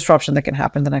disruption that can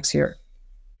happen the next year.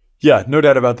 Yeah, no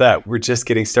doubt about that. We're just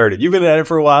getting started. You've been at it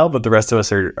for a while, but the rest of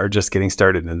us are just getting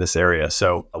started in this area.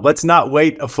 So let's not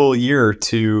wait a full year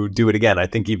to do it again. I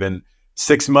think even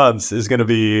 6 months is going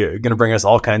to bring us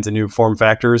all kinds of new form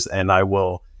factors, and I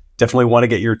will definitely want to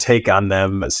get your take on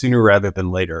them sooner rather than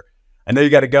later. I know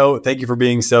you got to go. Thank you for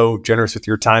being so generous with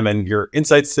your time and your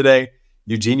insights today.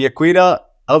 Eugenia Kuyda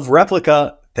of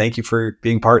Replika, thank you for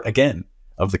being part again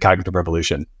of the Cognitive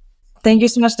Revolution. Thank you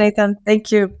so much, Nathan.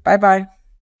 Thank you. Bye-bye.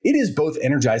 It is both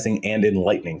energizing and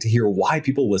enlightening to hear why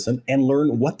people listen and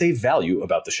learn what they value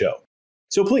about the show.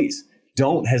 So please,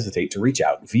 don't hesitate to reach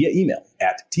out via email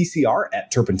at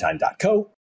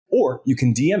tcr@turpentine.co, or you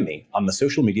can DM me on the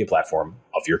social media platform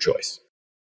of your choice.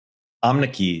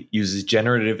 Omniki uses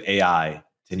generative AI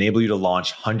to enable you to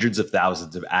launch hundreds of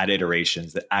thousands of ad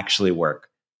iterations that actually work,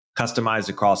 customized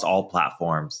across all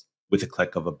platforms with a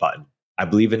click of a button. I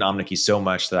believe in Omniki so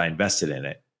much that I invested in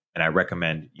it, and I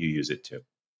recommend you use it too.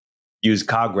 Use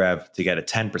CogRev to get a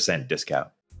 10% discount.